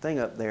thing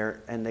up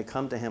there, and they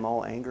come to him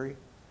all angry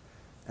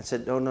and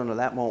said, no,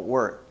 that won't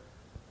work.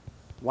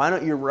 Why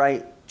don't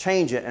you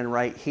change it and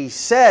write, he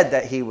said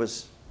that he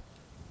was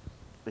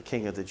the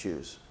King of the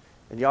Jews.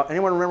 And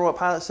anyone remember what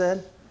Pilate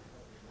said?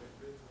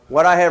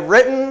 What I have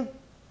written,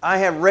 I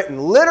have written.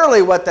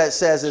 Literally what that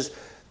says is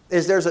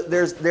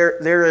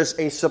there is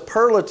a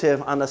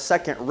superlative on the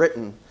second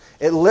written.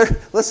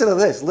 Listen to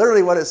this.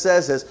 Literally what it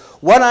says is,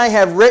 what I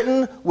have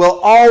written will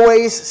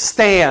always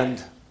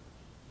stand.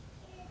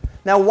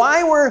 Now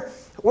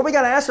what we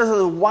got to ask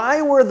ourselves is,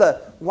 why were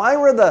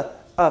the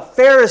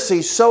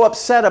Pharisees so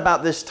upset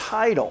about this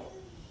title?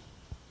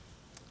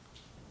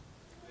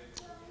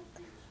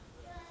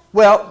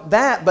 Well,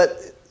 but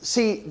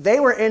see, they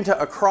were into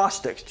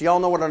acrostics. Do y'all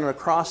know what an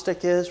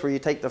acrostic is? Where you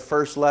take the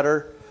first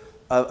letter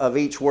of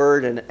each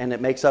word and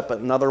it makes up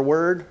another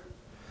word,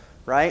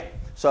 right?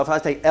 So if I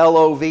take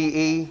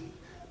L-O-V-E,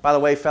 by the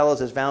way,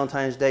 fellas, it's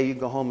Valentine's Day. You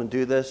can go home and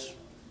do this.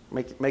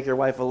 Make your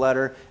wife a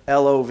letter,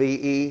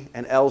 L-O-V-E,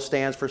 and L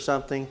stands for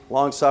something.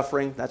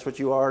 Long-suffering, that's what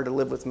you are to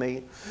live with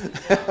me.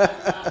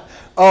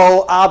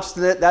 O,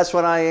 obstinate, that's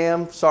what I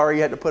am. Sorry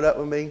you had to put up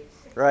with me,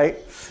 right?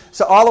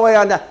 So all the way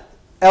on down,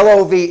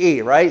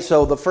 L-O-V-E, right?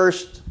 So the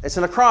first, it's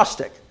an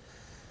acrostic.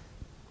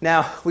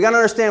 Now, we got to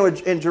understand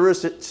in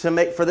Jerusalem,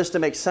 for this to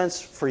make sense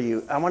for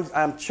you,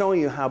 I'm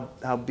showing you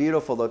how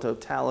beautiful the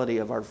totality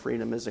of our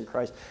freedom is in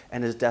Christ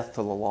and his death to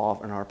the law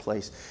in our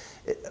place.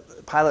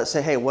 Pilate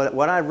said, hey,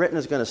 what I've written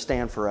is going to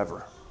stand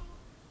forever.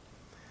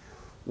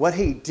 What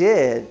he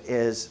did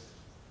is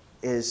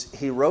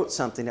he wrote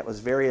something that was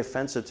very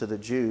offensive to the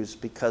Jews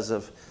because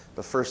of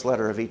the first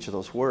letter of each of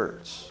those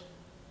words.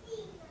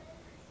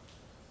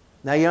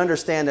 Now you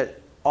understand that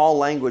all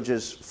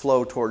languages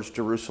flow towards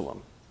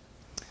Jerusalem.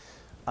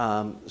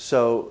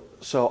 So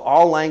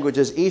all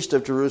languages east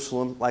of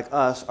Jerusalem, like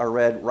us, are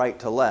read right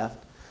to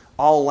left.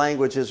 All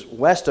languages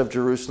west of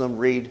Jerusalem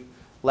read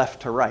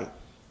left to right.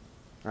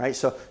 Right?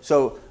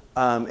 So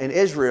in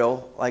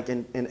Israel, like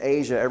in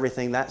Asia,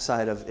 everything that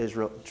side of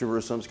Israel,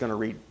 Jerusalem is going to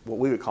read what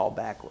we would call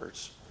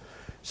backwards.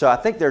 So I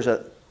think there's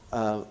a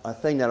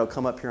thing that'll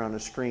come up here on the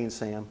screen,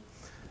 Sam.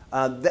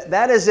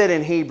 That is it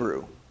in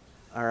Hebrew.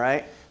 All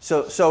right?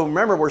 So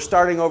remember, we're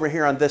starting over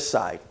here on this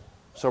side.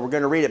 So we're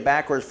going to read it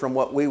backwards from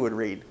what we would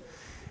read.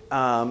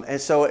 And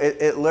so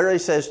it literally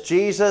says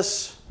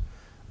Jesus,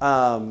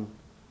 it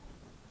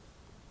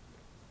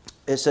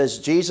says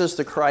Jesus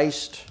the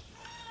Christ.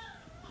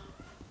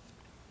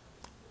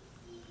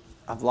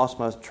 I've lost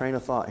my train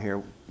of thought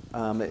here.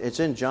 It's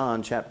in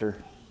John chapter.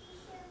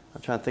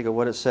 I'm trying to think of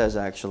what it says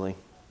actually.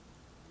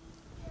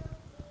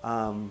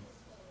 Oh,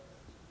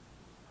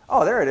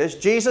 there it is.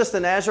 Jesus the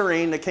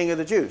Nazarene, the King of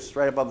the Jews,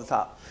 right above the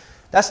top.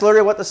 That's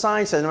literally what the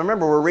sign says. And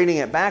remember, we're reading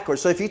it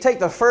backwards. So if you take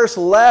the first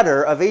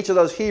letter of each of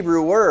those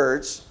Hebrew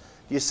words,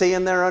 you see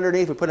them there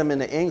underneath, we put them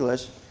into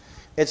English.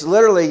 It's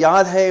literally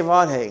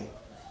Yad-Heh-Vav-Heh.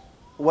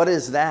 What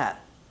is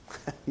that?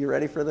 You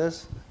ready for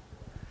this?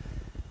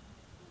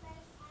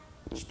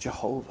 It's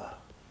Jehovah.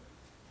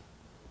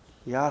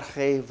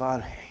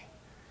 Yad-Heh-Vav-Heh.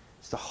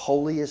 It's the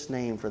holiest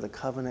name for the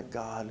covenant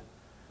God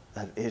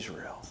of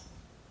Israel.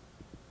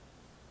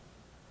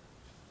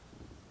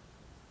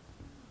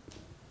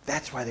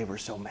 That's why they were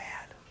so mad.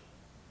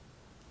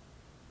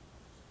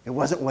 It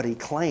wasn't what he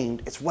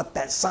claimed. It's what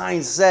that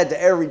sign said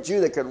to every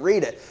Jew that could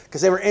read it,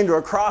 because they were into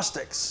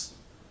acrostics.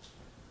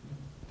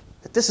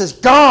 That this is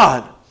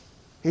God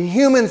in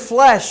human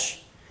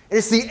flesh. And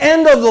it's the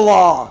end of the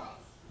law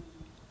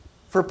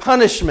for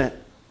punishment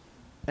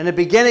and the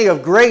beginning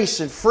of grace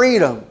and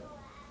freedom.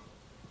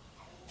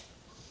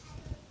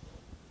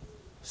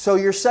 So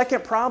your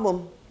second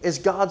problem is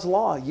God's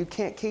law. You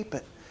can't keep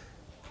it.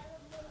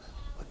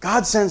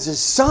 God sends His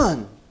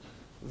Son,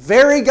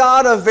 very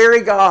God of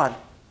very God.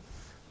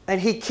 And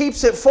He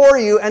keeps it for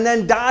you and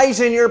then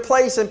dies in your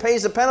place and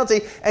pays the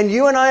penalty. And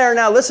you and I are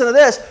now, listen to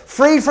this,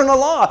 freed from the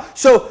law.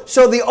 So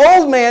the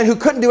old man who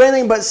couldn't do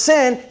anything but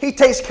sin, he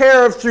takes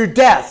care of through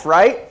death,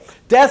 right?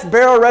 Death,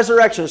 burial,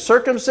 resurrection.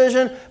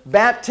 Circumcision,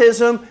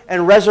 baptism,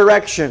 and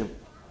resurrection.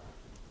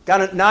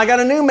 Now I got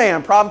a new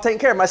man, problem taken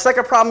care of. My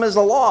second problem is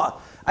the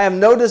law. I have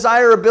no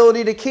desire or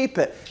ability to keep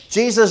it.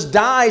 Jesus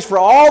dies for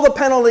all the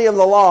penalty of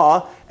the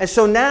law, and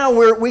so now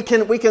we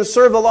can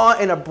serve the law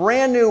in a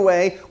brand new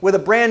way with a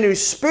brand new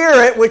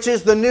spirit, which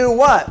is the new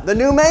what? The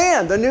new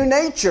man, the new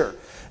nature.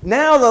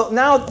 Now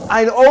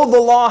I owe the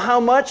law how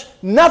much?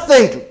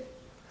 Nothing.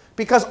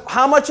 Because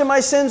how much of my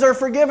sins are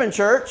forgiven,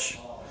 church?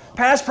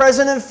 Past,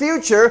 present, and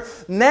future.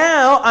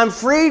 Now I'm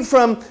freed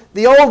from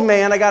the old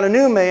man. I got a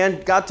new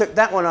man. God took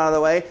that one out of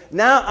the way.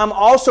 Now I'm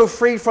also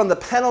freed from the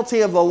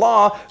penalty of the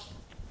law.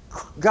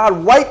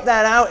 God wiped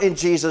that out in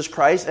Jesus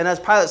Christ. And as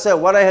Pilate said,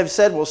 what I have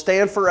said will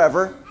stand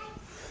forever.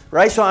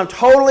 Right? So I'm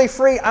totally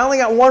free. I only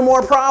got one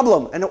more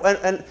problem. And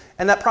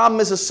that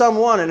problem is a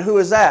someone. And who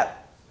is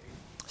that?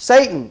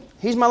 Satan.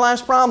 He's my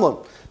last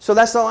problem. So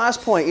that's the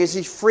last point. Is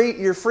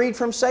you're freed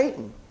from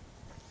Satan.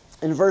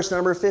 In verse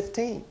number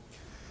 15.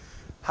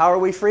 How are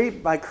we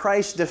freed? By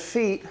Christ's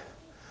defeat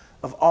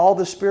of all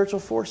the spiritual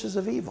forces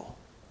of evil.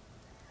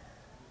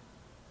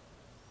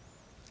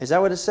 Is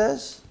that what it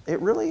says? It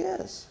really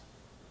is.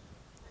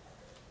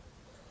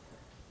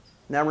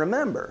 Now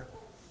remember,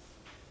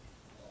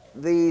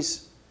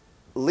 these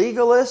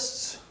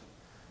legalists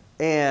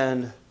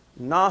and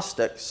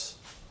Gnostics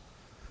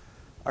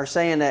are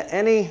saying that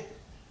any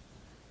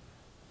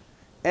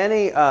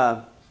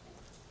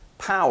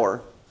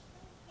power,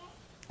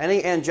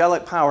 any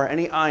angelic power,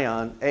 any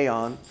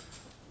aeon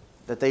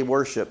that they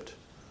worshipped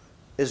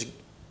is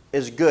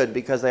good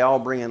because they all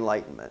bring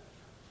enlightenment.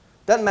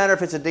 Doesn't matter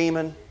if it's a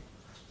demon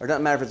or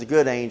doesn't matter if it's a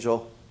good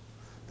angel.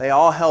 They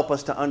all help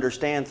us to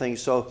understand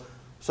things, so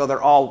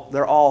they're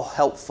all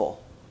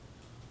helpful.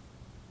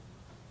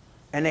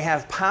 And they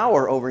have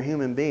power over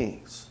human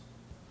beings,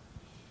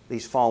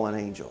 these fallen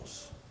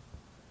angels.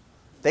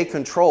 They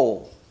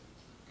control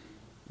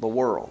the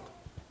world.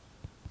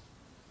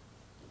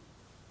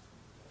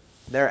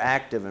 They're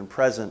active and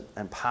present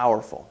and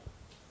powerful.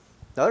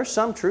 Now, there's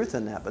some truth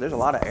in that, but there's a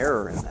lot of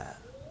error in that.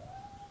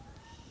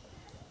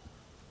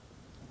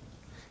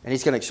 And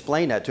he's going to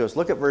explain that to us.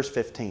 Look at verse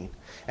 15.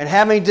 And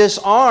having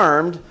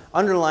disarmed,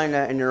 underline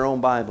that in your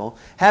own Bible,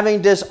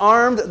 having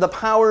disarmed the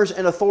powers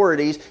and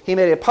authorities, he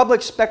made a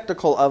public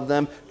spectacle of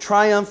them,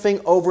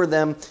 triumphing over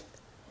them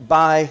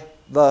by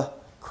the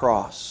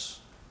cross.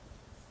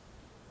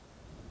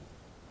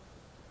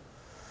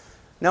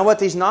 Now, what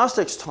these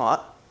Gnostics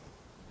taught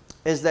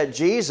is that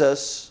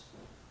Jesus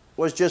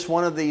was just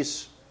one of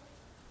these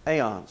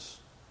aeons.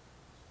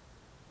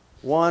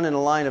 One in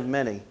a line of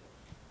many.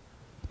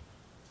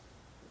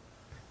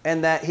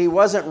 And that he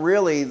wasn't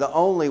really the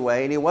only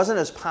way, and he wasn't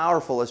as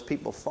powerful as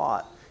people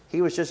thought.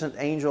 He was just an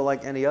angel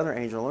like any other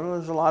angel. And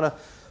there's a lot of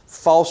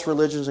false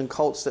religions and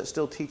cults that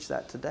still teach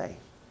that today.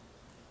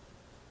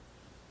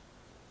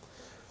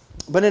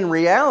 But in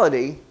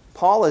reality,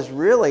 Paul is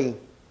really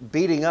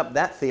beating up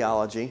that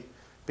theology,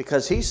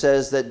 because he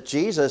says that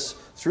Jesus,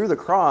 through the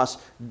cross,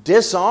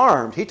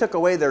 disarmed. He took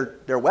away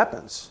their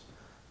weapons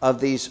of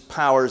these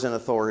powers and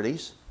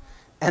authorities.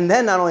 And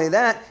then not only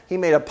that, he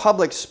made a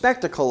public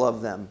spectacle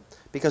of them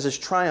because his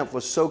triumph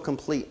was so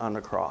complete on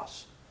the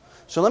cross.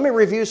 So let me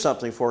review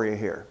something for you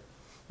here.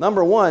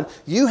 Number one,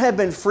 you have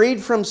been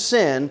freed from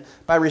sin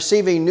by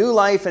receiving new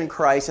life in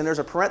Christ. And there's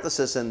a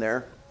parenthesis in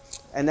there.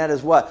 And that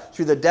is what?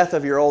 Through the death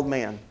of your old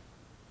man.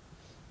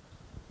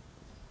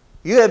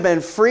 You have been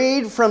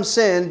freed from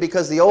sin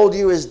because the old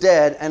you is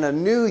dead, and a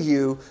new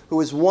you who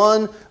is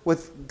one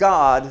with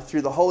God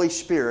through the Holy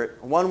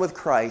Spirit, one with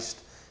Christ,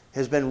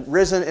 has been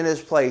risen in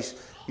his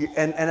place.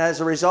 And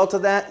as a result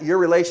of that, your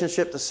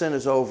relationship to sin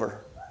is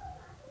over.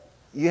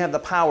 You have the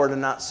power to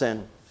not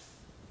sin.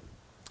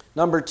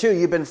 Number two,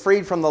 you've been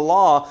freed from the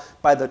law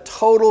by the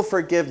total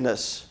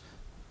forgiveness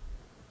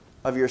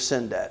of your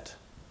sin debt.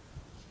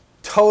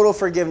 Total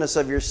forgiveness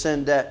of your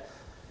sin debt.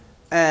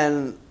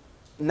 And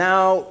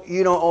now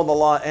you don't owe the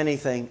law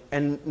anything,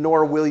 and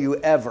nor will you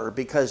ever,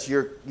 because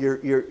your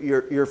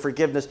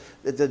forgiveness,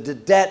 the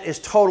debt is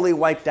totally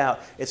wiped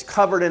out. It's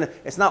covered in,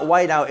 it's not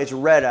white out, it's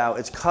red out.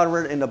 It's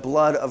covered in the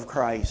blood of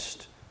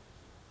Christ.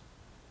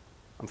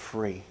 I'm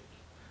free.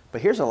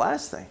 But here's the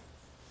last thing.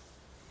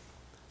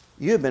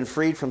 You have been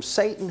freed from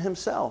Satan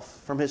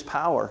himself, from his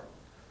power,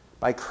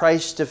 by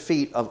Christ's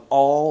defeat of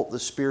all the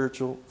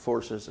spiritual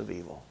forces of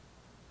evil.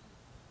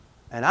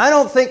 And I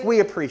don't think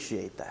we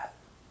appreciate that.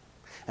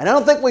 And I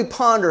don't think we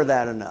ponder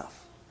that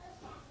enough.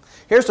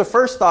 Here's the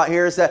first thought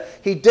here, is that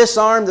he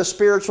disarmed the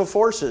spiritual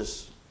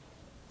forces.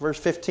 Verse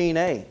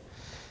 15a.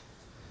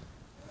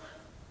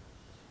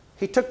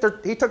 He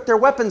took their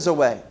weapons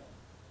away.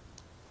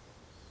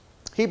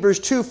 Hebrews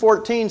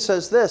 2:14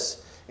 says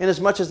this,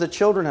 inasmuch as the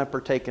children have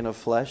partaken of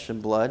flesh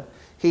and blood,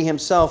 he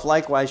himself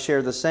likewise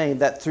shared the same,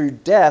 that through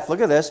death,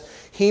 look at this,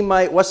 he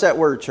might, what's that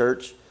word,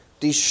 church?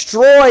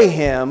 Destroy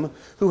him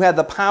who had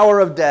the power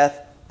of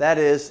death, that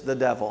is, the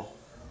devil.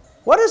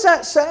 What does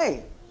that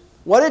say?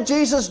 What did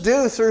Jesus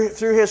do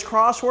through his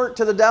cross work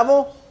to the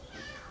devil?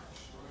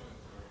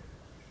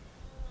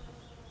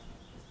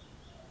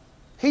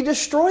 He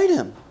destroyed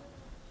him.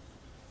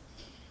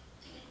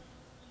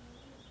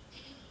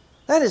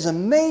 That is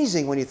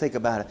amazing when you think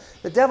about it.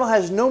 The devil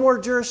has no more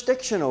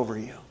jurisdiction over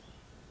you.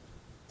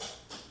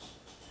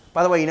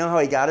 By the way, you know how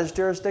he got his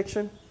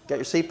jurisdiction? Got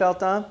your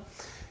seatbelt on?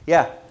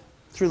 Yeah,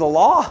 through the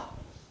law.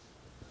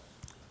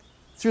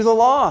 Through the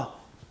law.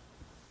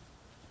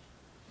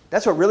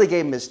 That's what really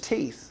gave him his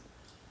teeth.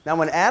 Now,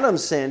 when Adam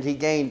sinned, he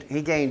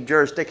gained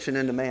jurisdiction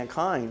into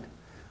mankind.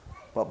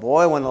 But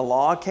boy, when the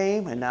law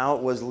came and now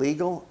it was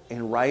legal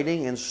in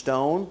writing in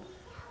stone,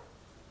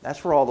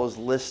 that's where all those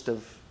lists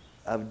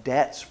of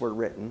debts were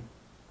written.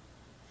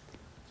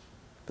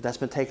 But that's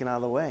been taken out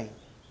of the way.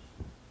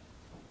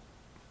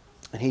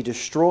 And he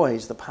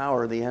destroys the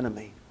power of the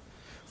enemy.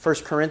 1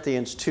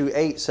 Corinthians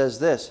 2:8 says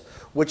this,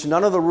 which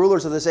none of the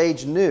rulers of this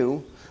age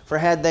knew, for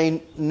had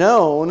they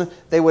known,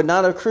 they would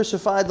not have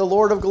crucified the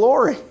Lord of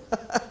glory.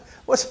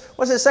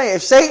 What's it saying?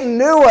 If Satan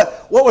knew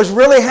what was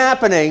really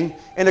happening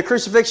in the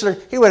crucifixion,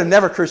 he would have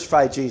never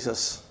crucified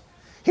Jesus.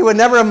 He would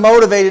never have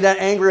motivated that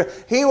anger.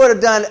 He would have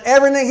done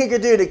everything he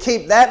could do to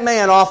keep that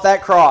man off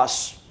that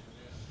cross.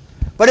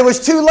 But it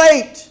was too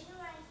late.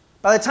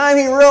 By the time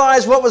he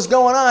realized what was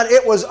going on,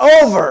 it was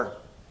over.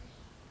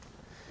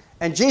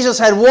 And Jesus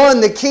had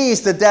won the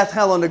keys to death,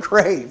 hell, and the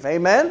grave.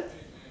 Amen?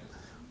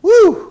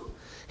 Woo!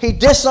 He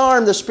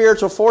disarmed the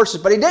spiritual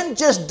forces, but he didn't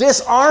just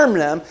disarm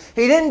them.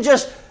 He didn't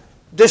just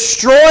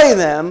destroy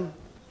them.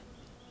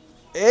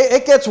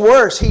 It gets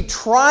worse. He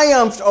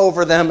triumphed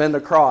over them in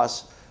the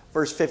cross.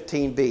 Verse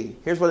 15b.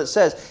 Here's what it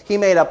says. He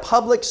made a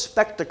public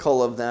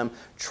spectacle of them,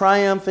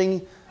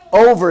 triumphing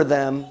over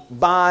them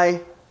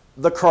by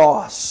the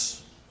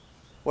cross.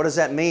 What does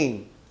that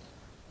mean?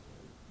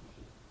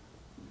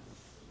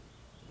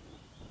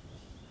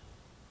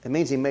 It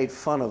means he made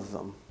fun of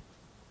them.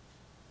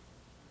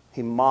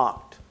 He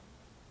mocked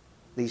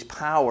these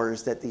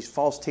powers that these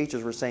false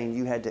teachers were saying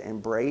you had to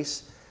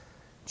embrace.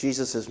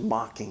 Jesus is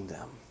mocking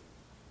them.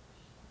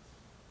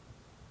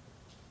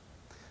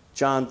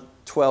 John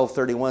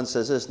 12:31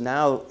 says this,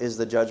 now is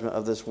the judgment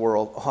of this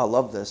world. Oh, I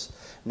love this.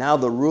 Now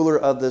the ruler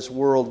of this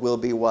world will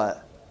be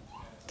what?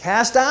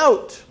 Cast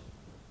out.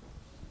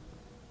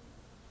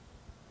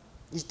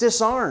 He's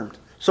disarmed.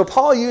 So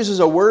Paul uses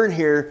a word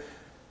here.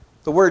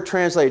 The word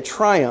translated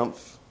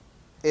triumph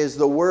is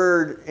the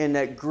word in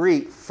that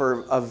Greek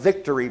for a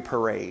victory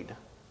parade.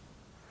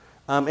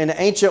 In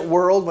the ancient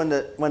world,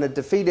 when a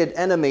defeated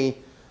enemy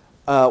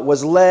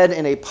was led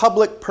in a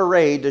public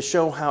parade to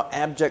show how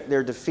abject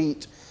their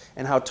defeat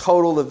and how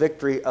total the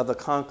victory of the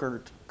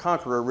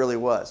conqueror really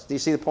was. Do you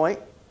see the point?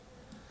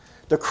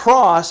 The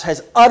cross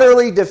has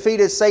utterly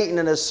defeated Satan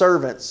and his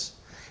servants.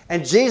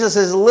 And Jesus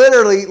is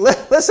literally,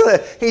 listen to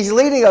it, he's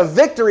leading a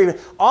victory.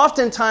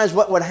 Oftentimes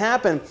what would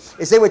happen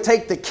is they would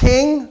take the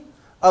king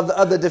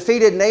of the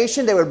defeated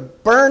nation, they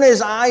would burn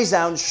his eyes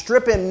out and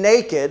strip him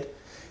naked,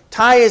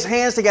 tie his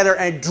hands together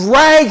and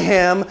drag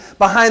him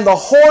behind the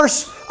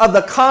horse of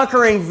the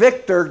conquering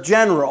victor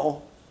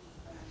general,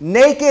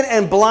 naked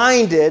and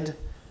blinded,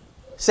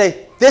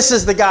 say, this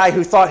is the guy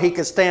who thought he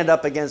could stand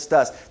up against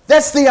us.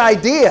 That's the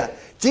idea.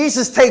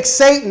 Jesus takes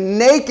Satan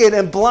naked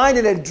and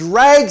blinded and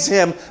drags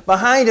him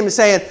behind him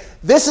saying,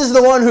 this is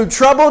the one who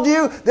troubled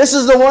you. This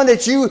is the one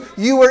that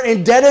you were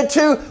indebted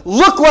to.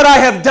 Look what I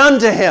have done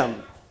to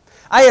him.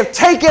 I have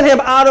taken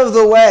him out of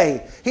the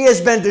way. He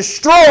has been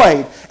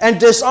destroyed and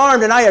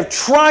disarmed, and I have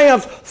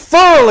triumphed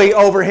thoroughly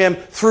over him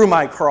through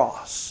my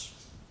cross.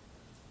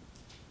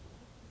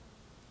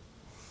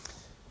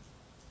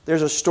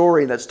 There's a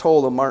story that's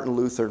told of Martin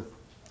Luther.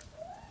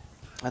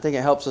 I think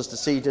it helps us to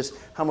see just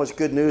how much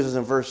good news is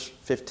in verse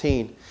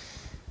 15.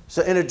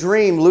 So in a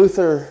dream,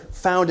 Luther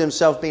found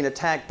himself being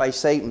attacked by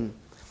Satan.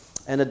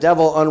 And the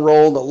devil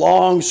unrolled a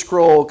long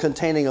scroll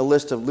containing a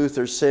list of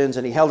Luther's sins,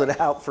 and he held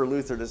it out for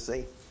Luther to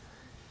see.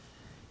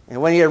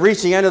 And when he had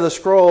reached the end of the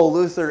scroll,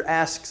 Luther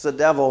asks the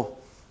devil,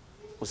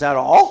 was that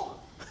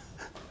all?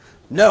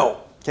 No,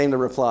 came the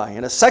reply.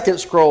 And a second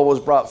scroll was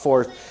brought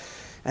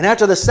forth. And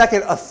after the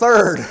second, a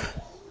third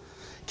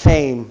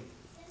came.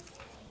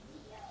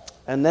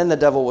 And then the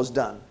devil was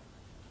done.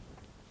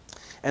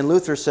 And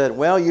Luther said,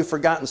 well, you've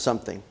forgotten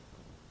something.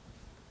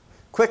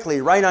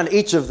 Quickly, write on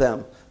each of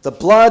them, the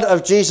blood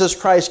of Jesus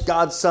Christ,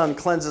 God's Son,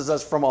 cleanses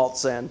us from all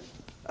sin.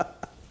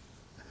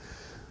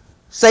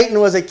 Satan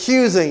was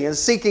accusing and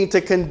seeking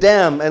to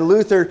condemn, and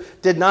Luther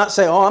did not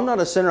say, oh, I'm not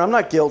a sinner, I'm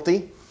not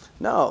guilty.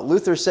 No,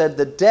 Luther said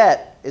the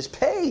debt is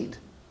paid.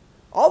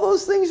 All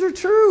those things are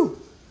true.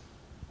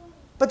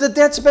 But the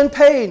debt's been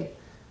paid.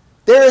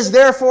 There is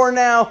therefore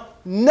now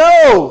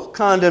no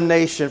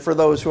condemnation for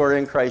those who are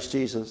in Christ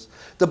Jesus.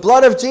 The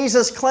blood of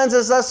Jesus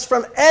cleanses us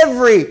from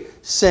every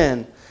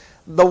sin.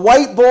 The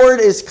whiteboard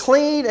is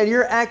clean, and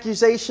your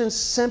accusations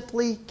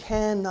simply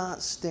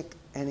cannot stick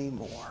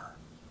anymore.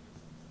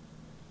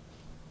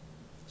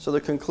 So the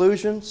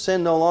conclusion,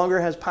 sin no longer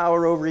has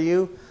power over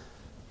you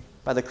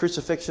by the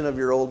crucifixion of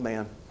your old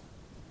man.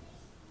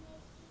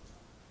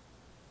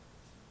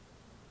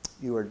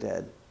 You are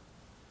dead.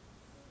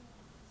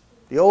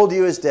 The old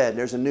you is dead.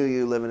 There's a new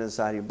you living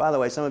inside you. By the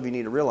way, some of you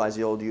need to realize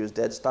the old you is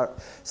dead.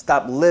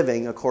 Stop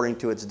living according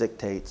to its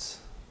dictates.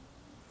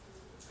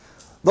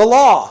 The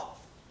law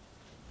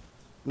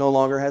no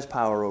longer has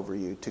power over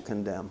you to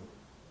condemn.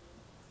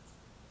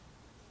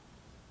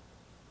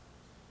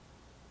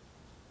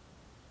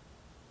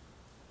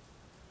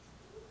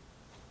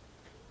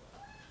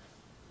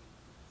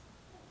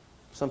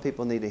 Some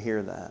people need to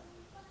hear that.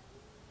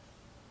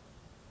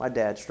 My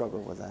dad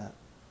struggled with that.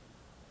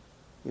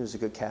 He was a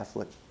good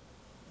Catholic.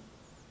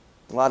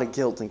 A lot of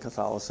guilt in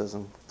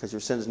Catholicism because your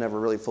sin's never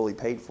really fully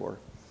paid for.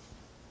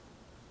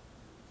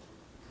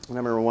 And I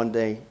remember one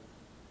day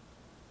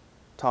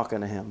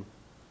talking to him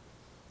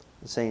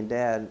and saying,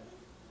 Dad,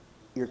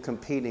 you're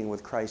competing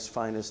with Christ's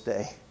finest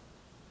day.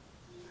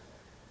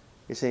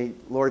 You say,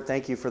 Lord,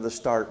 thank you for the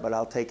start, but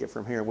I'll take it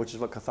from here, which is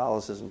what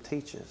Catholicism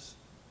teaches.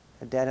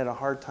 And Dad had a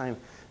hard time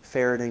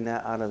ferreting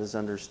that out of his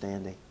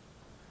understanding.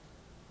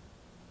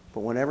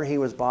 But whenever he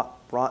was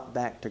brought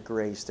back to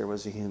grace, there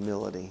was a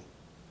humility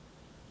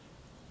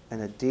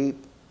and a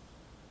deep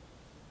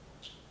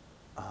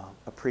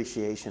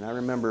appreciation. I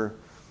remember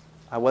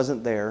I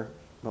wasn't there,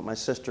 but my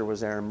sister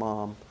was there and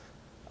Mom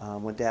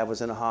when Dad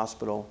was in a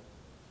hospital.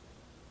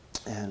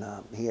 And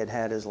he had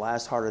had his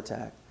last heart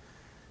attack.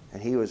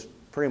 And he was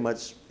pretty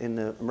much in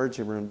the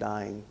emergency room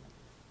dying.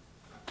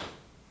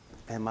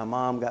 And my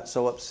mom got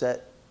so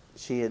upset.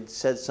 She had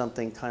said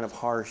something kind of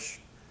harsh.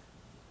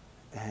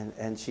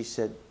 And she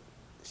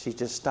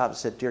just stopped and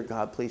said, Dear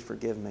God, please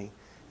forgive me.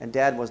 And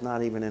Dad was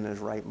not even in his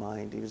right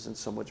mind. He was in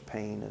so much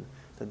pain and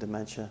the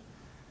dementia.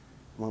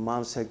 When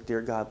Mom said, Dear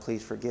God,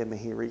 please forgive me,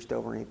 he reached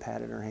over and he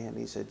patted her hand.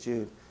 He said,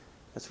 Jude,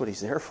 that's what he's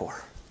there for.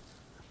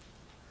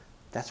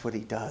 That's what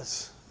he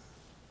does.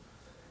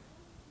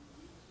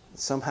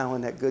 Somehow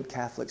in that good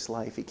Catholic's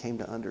life, he came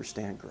to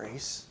understand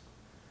grace.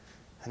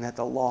 And that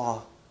the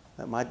law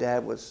that my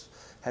dad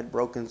had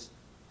broken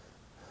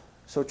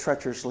so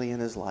treacherously in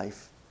his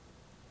life,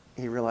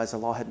 he realized the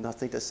law had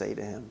nothing to say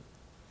to him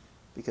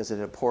because it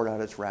had poured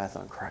out its wrath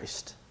on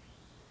Christ.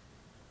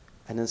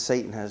 And then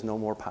Satan has no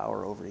more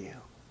power over you.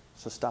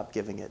 So stop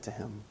giving it to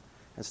him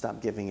and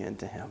stop giving in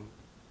to him.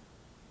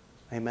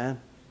 Amen?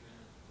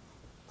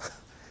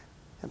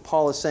 And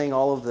Paul is saying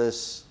all of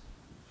this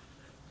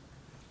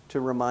to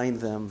remind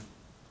them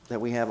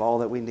that we have all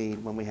that we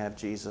need when we have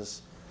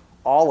Jesus.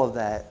 All of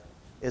that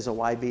is a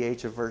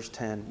YBH of verse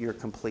 10. You're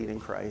complete in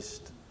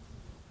Christ.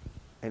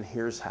 And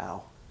here's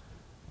how.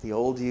 The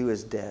old you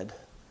is dead,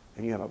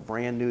 and you have a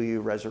brand new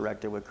you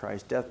resurrected with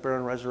Christ. Death, burial,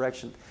 and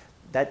resurrection,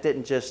 that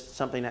didn't just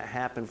something that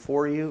happened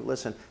for you.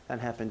 Listen, that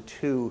happened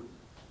to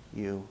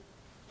you.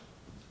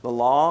 The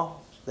law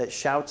that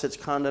shouts its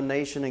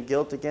condemnation and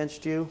guilt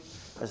against you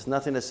has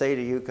nothing to say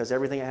to you because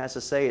everything it has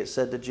to say, it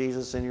said to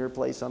Jesus in your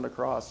place on the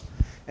cross.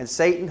 And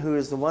Satan, who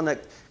is the one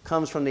that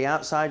comes from the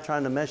outside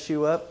trying to mess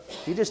you up,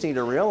 you just need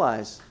to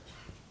realize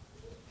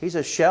he's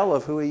a shell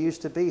of who he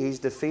used to be. He's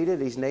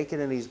defeated, he's naked,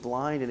 and he's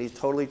blind, and he's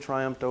totally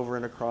triumphed over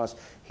in a cross.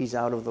 He's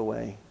out of the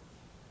way.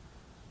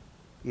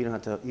 You don't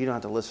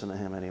have to listen to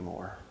him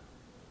anymore.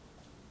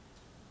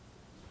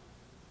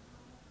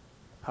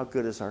 How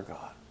good is our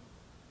God?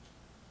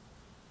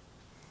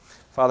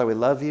 Father, we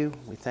love you.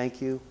 We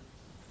thank you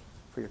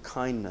for your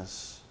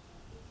kindness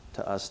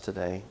to us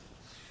today.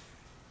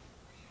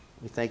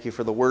 We thank you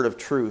for the word of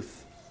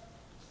truth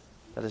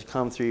that has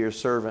come through your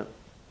servant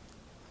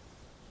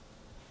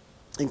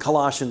in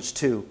Colossians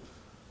 2.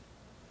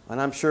 And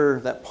I'm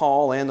sure that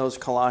Paul and those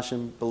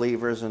Colossian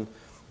believers and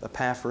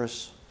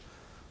Epaphras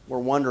were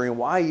wondering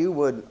why you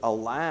would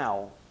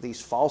allow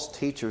these false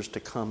teachers to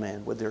come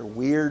in with their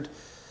weird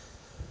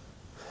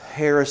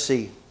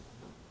heresy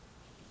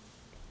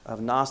of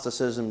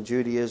Gnosticism,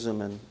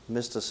 Judaism, and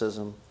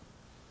mysticism.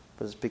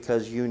 But it's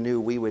because you knew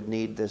we would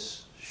need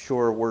this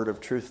sure word of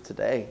truth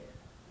today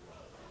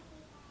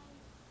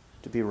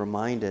to be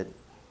reminded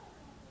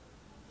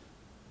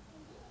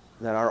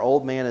that our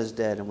old man is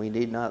dead and we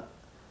need not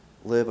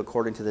live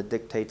according to the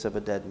dictates of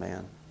a dead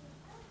man.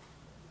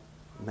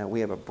 And that we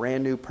have a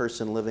brand new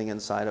person living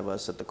inside of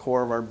us. At the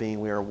core of our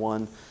being, we are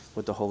one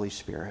with the Holy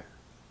Spirit.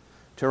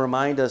 To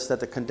remind us that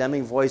the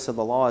condemning voice of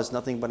the law is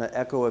nothing but an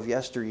echo of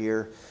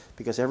yesteryear,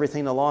 because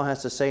everything the law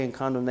has to say in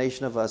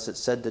condemnation of us, it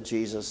said to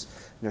Jesus,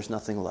 and there's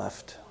nothing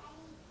left.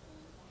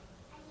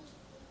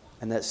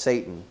 And that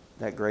Satan,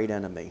 that great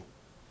enemy,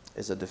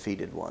 is a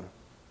defeated one.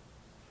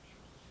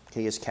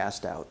 He is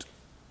cast out.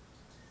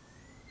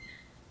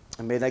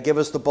 And may that give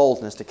us the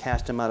boldness to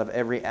cast him out of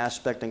every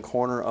aspect and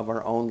corner of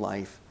our own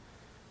life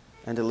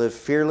and to live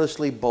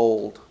fearlessly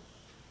bold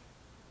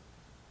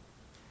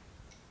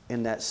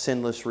in that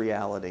sinless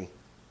reality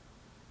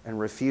and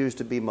refuse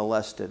to be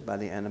molested by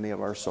the enemy of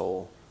our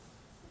soul.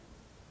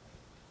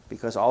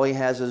 Because all he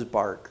has is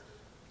bark.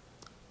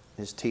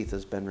 His teeth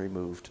has been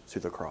removed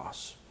through the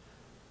cross.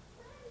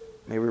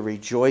 May we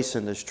rejoice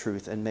in this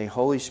truth, and may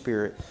Holy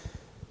Spirit,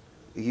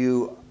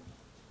 you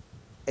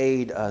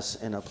aid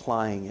us in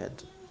applying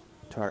it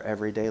to our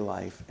everyday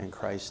life. In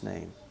Christ's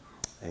name,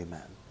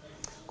 amen.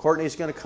 Courtney's going to come.